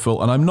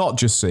wonderful, and I'm not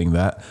just saying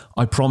that,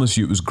 I promise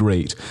you it was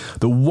great.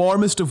 The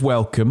warmest of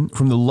welcome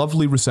from the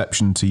lovely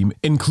reception team,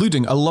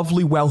 including a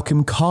lovely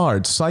welcome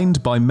card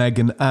signed by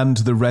Megan and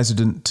the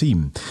Resident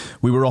team.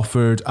 We were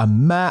offered a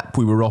map,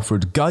 we were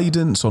offered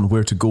guidance on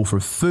where to go for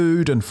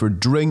food and for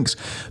drinks.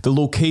 The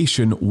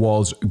location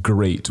was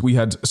great. We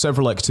had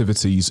several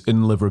activities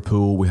in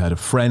Liverpool. We had a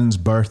friend's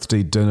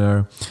birthday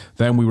dinner.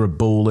 Then we were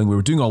bowling, we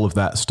were doing all of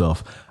that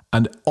stuff,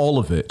 and all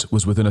of it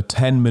was within a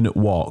 10-minute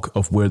walk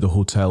of where the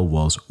hotel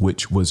was,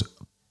 which was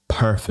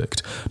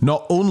perfect.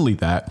 Not only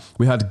that,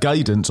 we had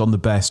guidance on the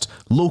best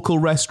local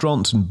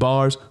restaurants and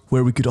bars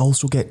where we could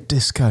also get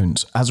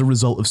discounts as a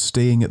result of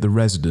staying at the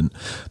Resident.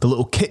 The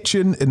little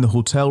kitchen in the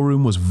hotel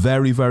room was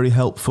very, very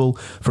helpful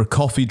for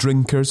coffee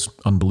drinkers.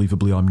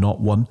 Unbelievably, I'm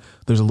not one.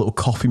 There's a little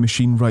coffee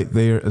machine right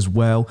there as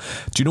well.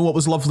 Do you know what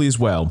was lovely as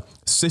well?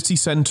 City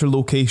centre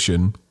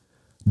location.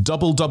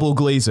 Double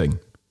glazing.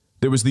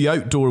 There was the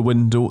outdoor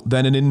window,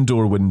 then an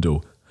indoor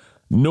window.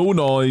 No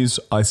noise,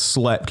 I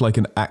slept like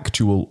an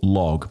actual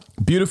log.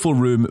 Beautiful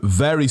room,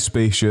 very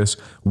spacious,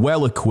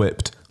 well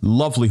equipped,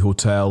 lovely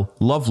hotel,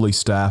 lovely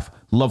staff,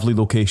 lovely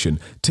location.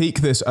 Take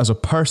this as a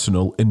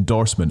personal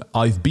endorsement.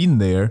 I've been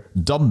there,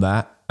 done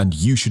that, and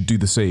you should do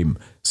the same.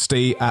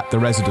 Stay at the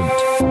Resident.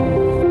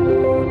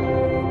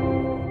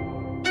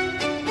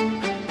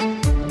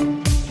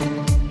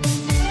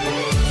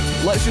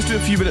 Let's Let's just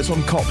do a few minutes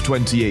on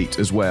Cop28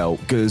 as well,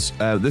 because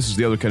this is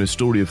the other kind of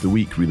story of the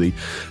week, really.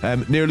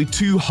 Nearly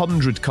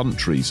 200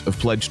 countries have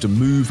pledged to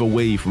move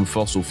away from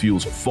fossil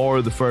fuels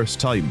for the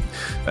first time.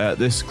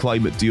 This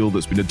climate deal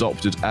that's been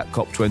adopted at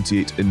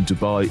Cop28 in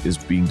Dubai is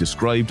being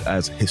described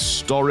as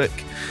historic.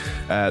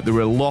 There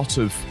were a lot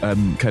of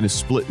kind of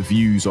split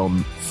views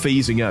on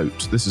phasing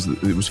out.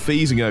 It was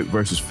phasing out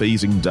versus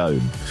phasing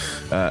down.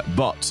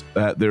 But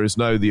there is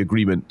now the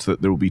agreement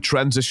that there will be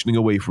transitioning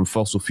away from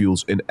fossil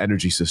fuels in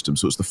energy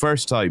systems. So it's the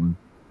first time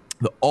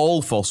that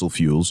all fossil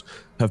fuels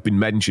have been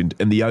mentioned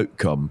in the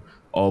outcome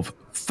of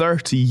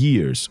 30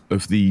 years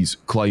of these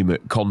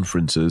climate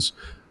conferences.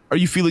 Are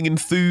you feeling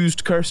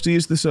enthused, Kirsty?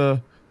 Is this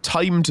a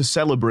time to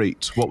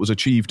celebrate what was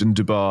achieved in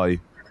Dubai?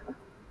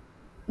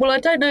 Well, I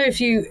don't know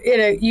if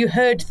you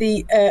heard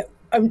the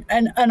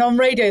and on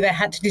radio they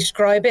had to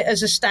describe it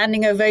as a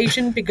standing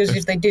ovation, because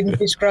if they didn't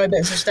describe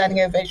it as a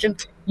standing ovation,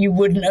 you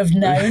wouldn't have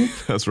known.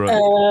 That's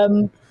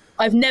right.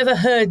 I've never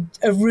heard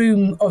a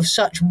room of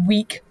such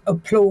weak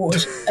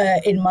applause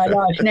in my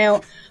life.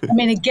 Now, I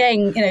mean,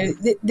 again,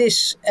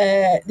 this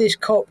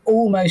COP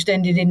almost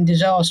ended in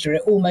disaster.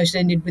 It almost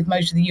ended with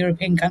most of the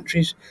European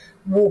countries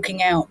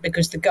walking out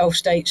because the Gulf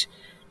states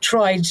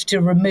tried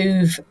to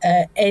remove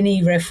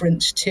any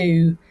reference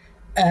to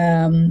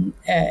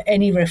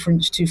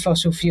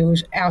fossil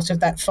fuels out of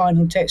that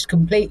final text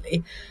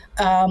completely.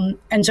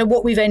 And so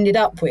what we've ended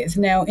up with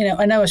now,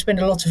 I know I spend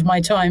a lot of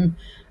my time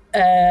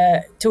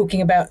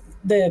talking about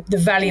the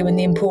value and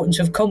the importance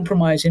of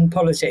compromise in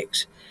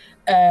politics.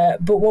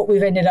 But what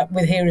we've ended up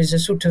with here is a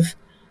sort of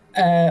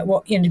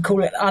what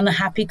call it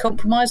unhappy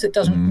compromise that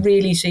doesn't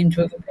really seem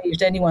to have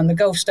appeased anyone. The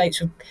Gulf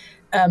states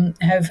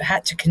have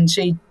had to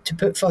concede to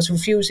put fossil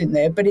fuels in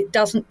there, but it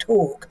doesn't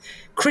talk.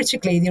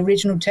 Critically, the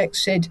original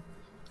text said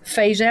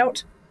phase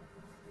out,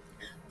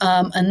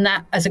 and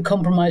that as a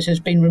compromise has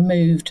been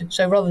removed.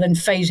 So rather than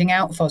phasing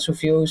out fossil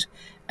fuels,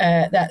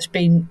 that's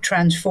been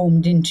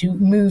transformed into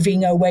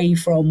moving away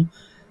from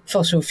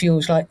fossil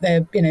fuels, like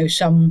they're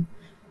some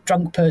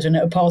drunk person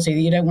at a party that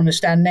you don't want to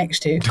stand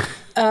next to.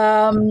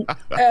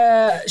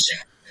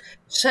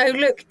 So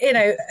look,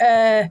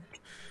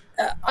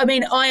 I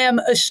mean, I am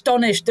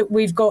astonished that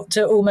we've got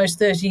to almost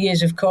 30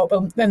 years of COP,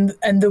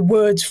 and the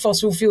words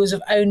fossil fuels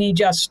have only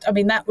just. I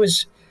mean, that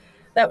was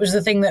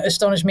the thing that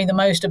astonished me the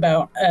most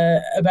about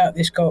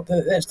this COP.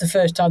 That's the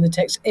first time the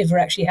text ever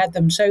actually had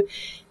them. So,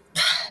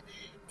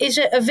 is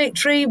it a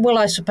victory? Well,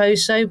 I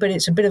suppose so, but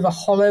it's a bit of a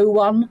hollow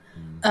one.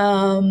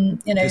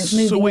 It's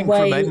moving so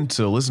away.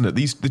 incremental, isn't it?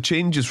 The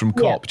changes from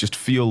COP just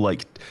feel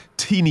like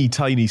teeny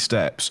tiny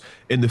steps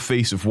in the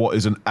face of what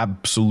is an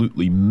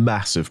absolutely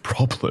massive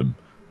problem.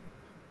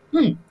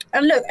 And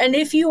look, and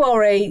if you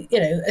are a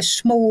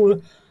small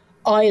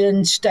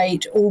island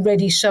state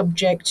already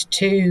subject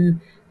to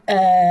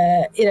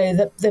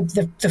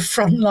the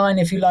front line,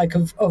 if you like,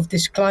 of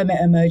this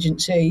climate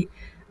emergency,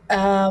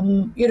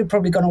 you'd have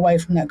probably gone away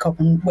from that COP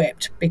and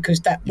wept, because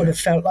that would have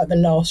felt like the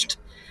last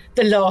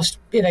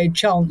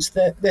chance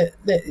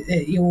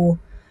that your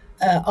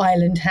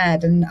island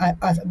had. And I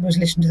was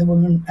listening to the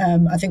woman,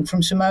 I think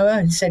from Samoa,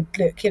 and said,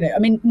 look, I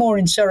mean, more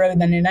in sorrow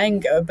than in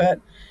anger, but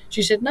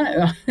she said,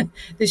 no,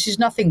 this is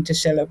nothing to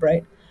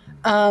celebrate.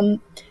 And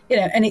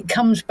it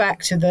comes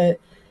back to the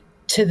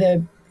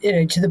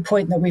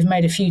point that we've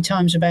made a few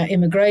times about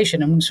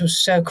immigration, and sort of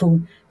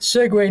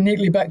segue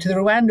neatly back to the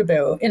Rwanda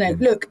bill.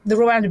 Look, the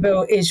Rwanda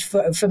bill is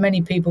for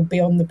many people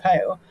beyond the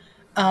pale.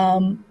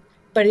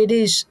 But it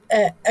is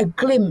a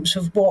glimpse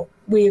of what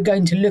we are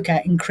going to look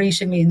at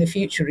increasingly in the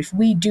future if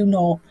we do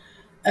not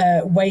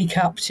wake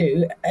up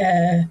to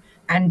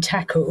and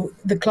tackle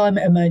the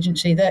climate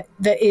emergency that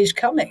is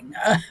coming.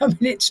 I mean,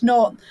 it's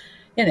not,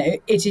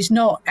 it is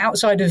not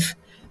outside of,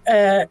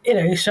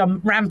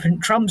 some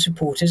rampant Trump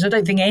supporters. I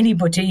don't think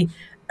anybody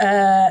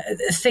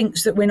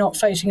thinks that we're not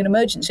facing an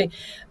emergency.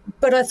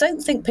 But I don't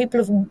think people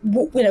have,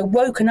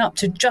 woken up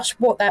to just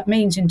what that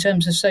means in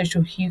terms of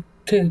social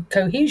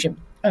cohesion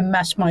and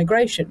mass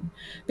migration,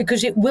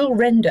 because it will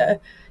render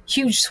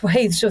huge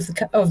swathes of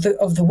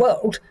the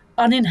world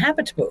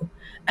uninhabitable,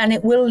 and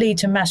it will lead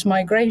to mass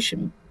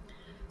migration.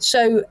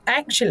 So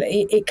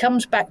actually, it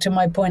comes back to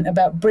my point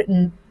about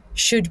Britain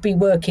should be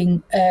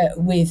working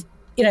with,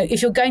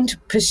 if you're going to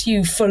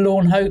pursue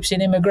forlorn hopes in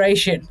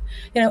immigration,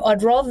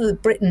 I'd rather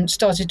that Britain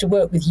started to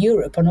work with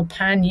Europe on a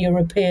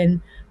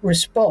pan-European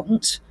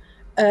response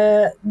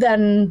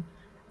than,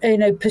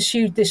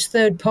 pursued this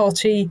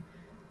third-party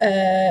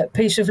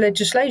piece of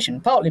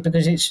legislation, partly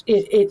because it's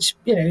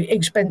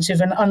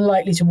expensive and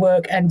unlikely to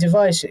work and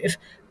divisive,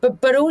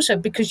 but also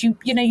because you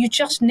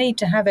just need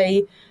to have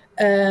a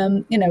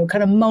kind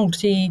of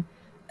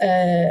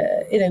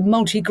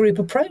multi-group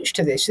approach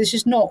to this. This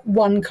is not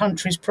one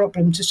country's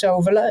problem to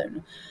solve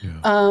alone.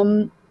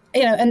 I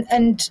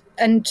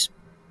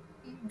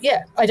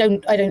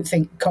don't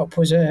think COP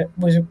was a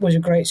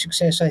great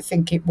success. I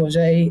think it was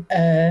a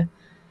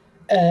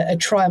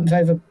triumph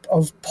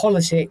of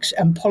politics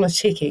and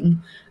politicking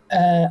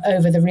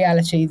over the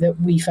reality that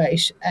we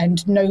face,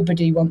 and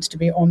nobody wants to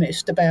be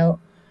honest about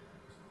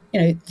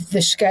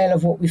the scale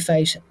of what we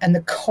face and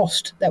the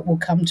cost that will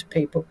come to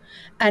people.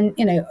 And,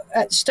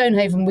 at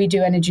Stonehaven, we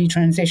do energy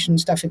transition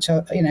stuff.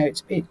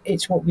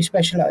 It's what we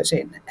specialise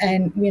in.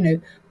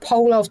 And,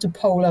 poll after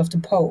poll after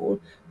poll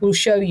will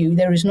show you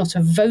there is not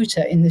a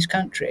voter in this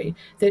country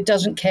that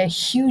doesn't care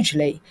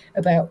hugely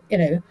about,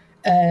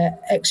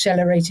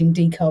 accelerating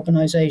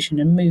decarbonisation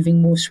and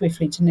moving more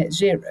swiftly to net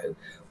zero.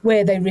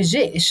 Where they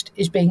resist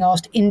is being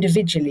asked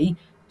individually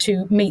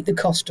to meet the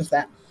cost of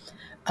that.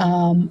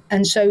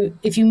 And so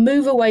if you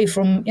move away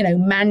from,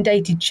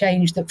 mandated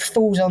change that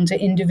falls onto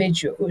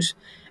individuals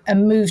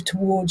and move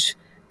towards,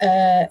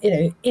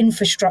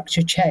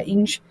 infrastructure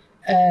change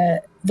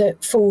that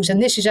falls,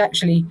 and this is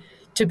actually,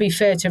 to be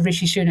fair to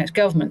Rishi Sunak's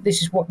government,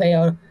 this is what they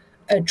are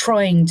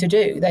trying to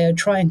do. They are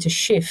trying to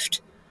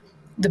shift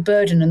the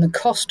burden and the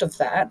cost of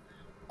that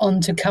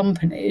onto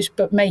companies,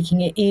 but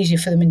making it easier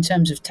for them in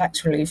terms of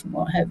tax relief and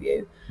what have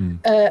you.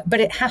 But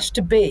it has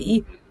to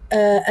be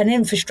an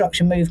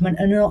infrastructure movement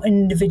and not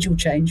individual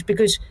change,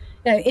 because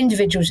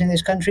individuals in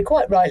this country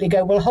quite rightly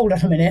go, well, hold on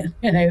a minute,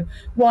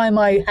 why am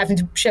I having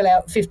to shell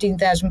out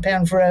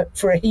 £15,000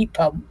 for a heat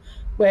pump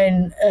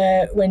when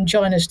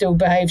China still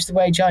behaves the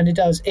way China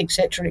does,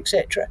 etc.,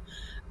 etc.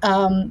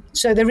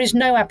 So there is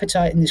no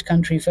appetite in this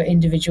country for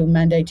individual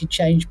mandated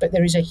change, but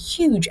there is a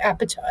huge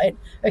appetite,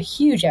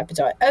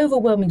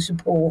 overwhelming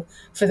support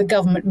for the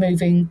government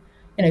moving,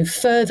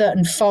 further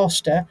and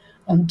faster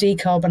on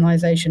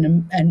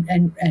decarbonisation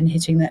and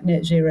hitting that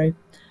net zero.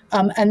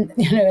 And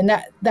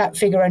that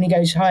figure only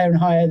goes higher and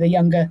higher the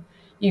younger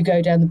you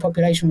go down the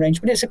population range.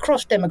 But it's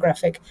across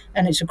demographic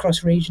and it's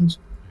across regions.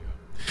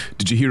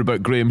 Did you hear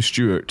about Graham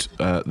Stewart,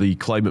 the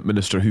climate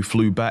minister who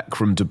flew back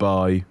from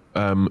Dubai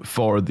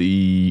for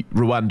the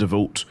Rwanda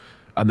vote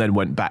and then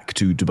went back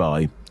to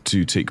Dubai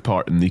to take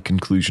part in the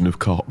conclusion of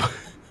COP?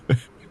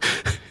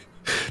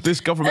 This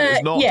government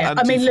is not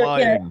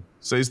anti-flying,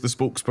 says the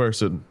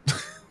spokesperson.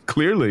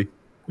 Clearly.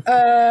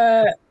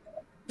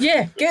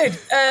 Yeah, good.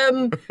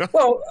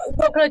 Well,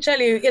 what can I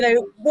tell you?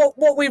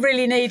 What we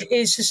really need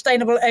is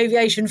sustainable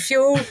aviation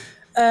fuel.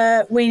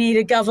 We need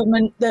a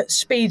government that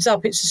speeds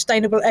up its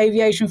sustainable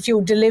aviation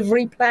fuel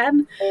delivery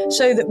plan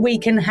so that we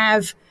can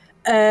have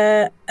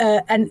an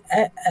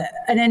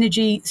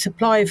energy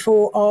supply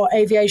for our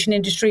aviation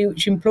industry,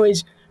 which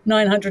employs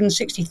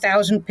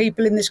 960,000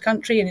 people in this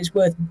country and is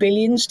worth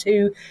billions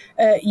to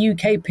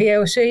UK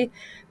PLC.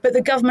 But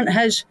the government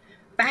has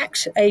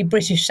backed a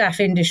British SAF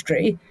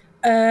industry,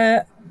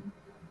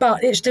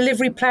 but its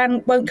delivery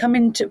plan won't come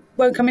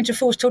into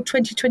force till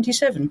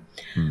 2027.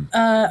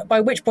 By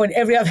which point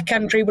every other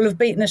country will have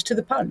beaten us to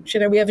the punch.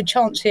 We have a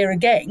chance here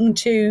again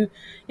to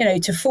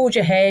forge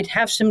ahead,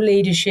 have some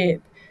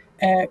leadership,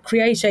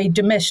 create a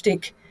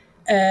domestic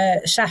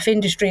SAF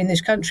industry in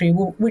this country,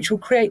 which will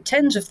create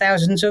tens of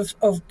thousands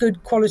of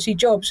good quality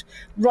jobs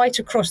right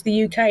across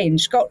the UK, in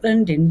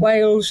Scotland, in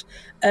Wales,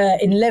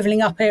 in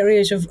levelling up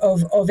areas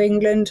of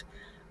England.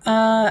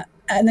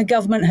 And the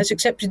government has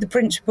accepted the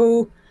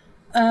principle,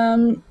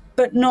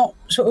 but not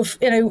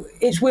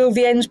it's will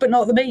the ends but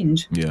not the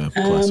means. Yeah,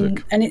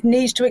 classic. And it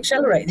needs to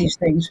accelerate these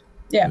things.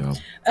 Yeah.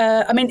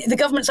 The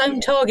government's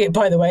own target,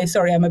 by the way,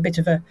 sorry, I'm a bit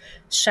of a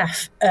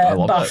SAF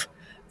buff.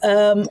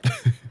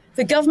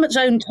 The government's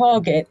own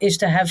target is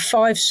to have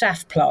 5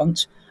 SAF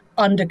plants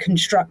under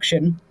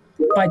construction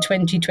by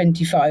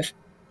 2025.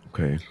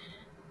 Okay.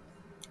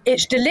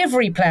 Its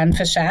delivery plan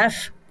for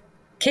SAF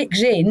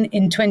kicks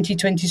in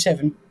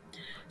 2027.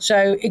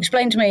 So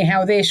explain to me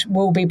how this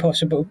will be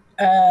possible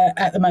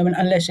at the moment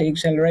unless it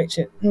accelerates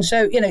it. And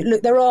so,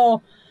 look, there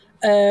are,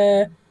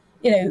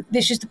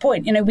 this is the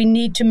point. We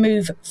need to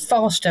move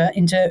faster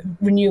into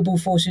renewable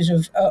sources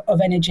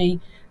of energy.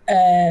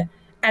 And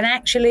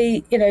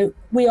actually,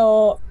 we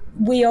are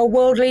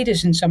world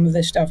leaders in some of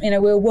this stuff.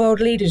 We're world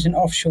leaders in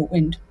offshore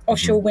wind.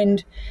 Offshore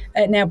wind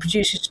now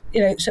produces,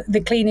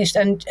 the cleanest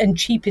and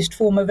cheapest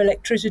form of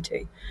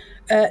electricity.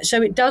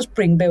 So it does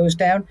bring bills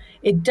down.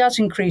 It does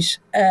increase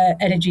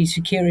energy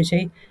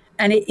security,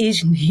 and it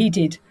is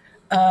needed.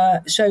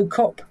 So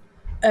COP.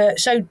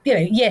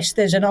 Yes,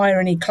 there's an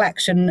irony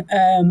klaxon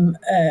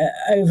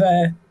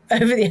over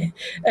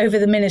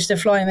the minister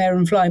flying there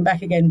and flying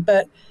back again.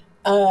 But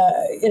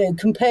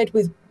compared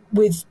with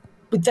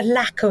the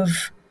lack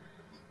of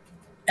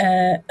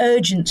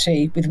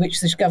urgency with which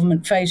this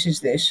government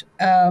faces this.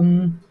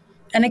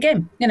 And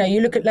again, you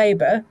look at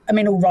Labour. I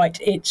mean, all right,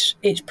 it's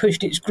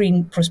pushed its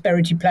green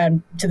prosperity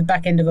plan to the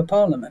back end of a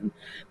parliament,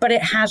 but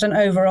it has an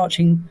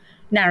overarching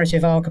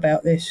narrative arc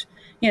about this.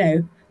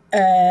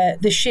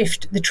 The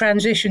shift, the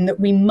transition that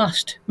we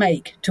must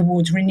make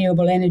towards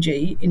renewable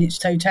energy in its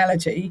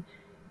totality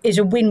is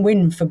a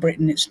win-win for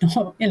Britain. It's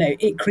not,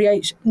 it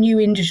creates new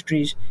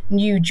industries,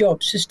 new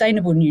jobs,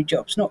 sustainable new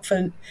jobs, not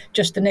for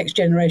just the next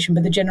generation,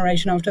 but the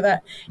generation after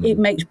that. It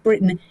makes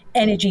Britain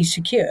energy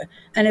secure.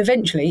 And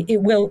eventually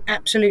it will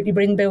absolutely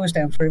bring bills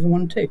down for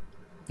everyone too.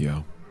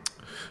 Yeah.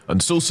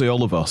 And so say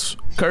all of us.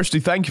 Kirsty,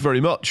 thank you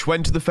very much.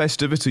 When do the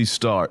festivities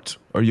start?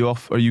 Are you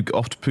off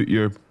to put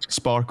your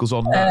sparkles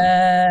on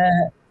now?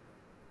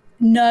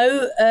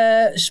 No,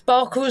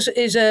 Sparkles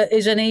is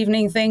an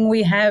evening thing.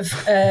 We have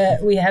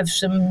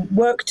some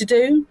work to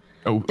do.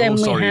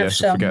 Sorry, I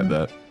forget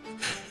that.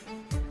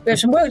 We have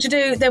some work to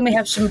do. Then we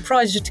have some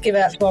prizes to give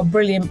out to our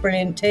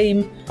brilliant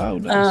team. Oh,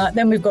 nice.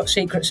 Then we've got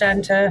Secret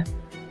Santa.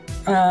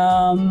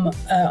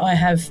 I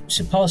have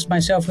surpassed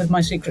myself with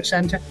my Secret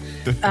Santa.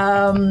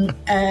 And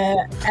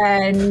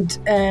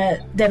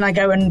then I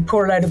go and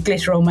pour a load of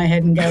glitter on my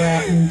head and go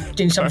out and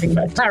do something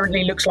that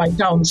apparently looks like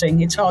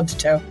dancing. It's hard to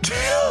tell.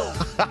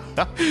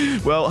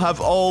 Well, have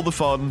all the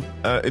fun.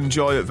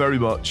 Enjoy it very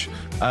much.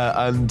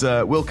 And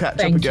we'll catch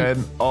up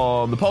again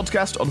on the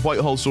podcast on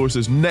Whitehall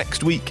Sources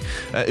next week.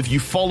 If you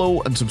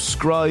follow and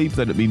subscribe,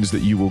 then it means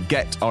that you will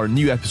get our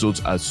new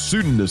episodes as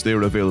soon as they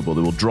are available.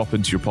 They will drop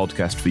into your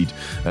podcast feed.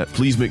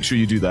 Please make sure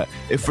you do that.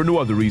 If for no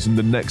other reason,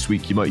 then next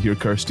week you might hear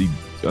Kirsty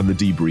and the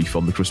debrief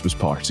on the Christmas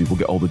party. We'll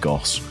get all the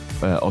goss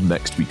on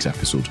next week's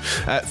episode.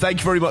 Thank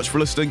you very much for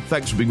listening.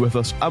 Thanks for being with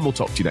us, and we'll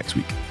talk to you next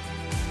week.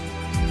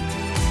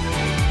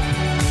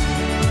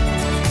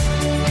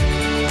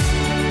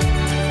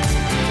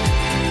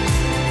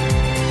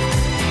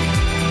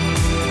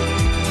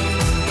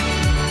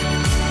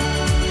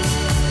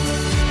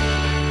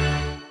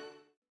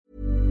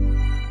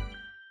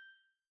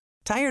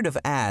 Tired of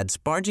ads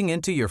barging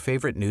into your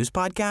favorite news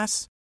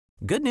podcasts?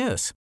 Good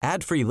news.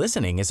 Ad-free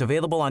listening is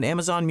available on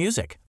Amazon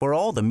Music for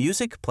all the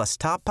music plus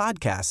top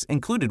podcasts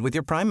included with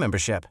your Prime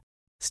membership.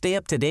 Stay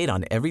up to date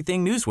on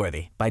everything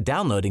newsworthy by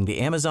downloading the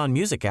Amazon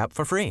Music app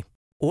for free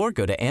or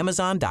go to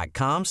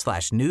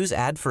amazon.com/news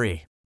ad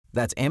free.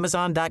 That's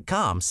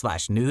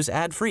amazon.com/news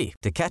ad free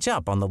to catch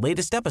up on the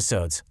latest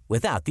episodes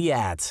without the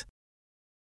ads.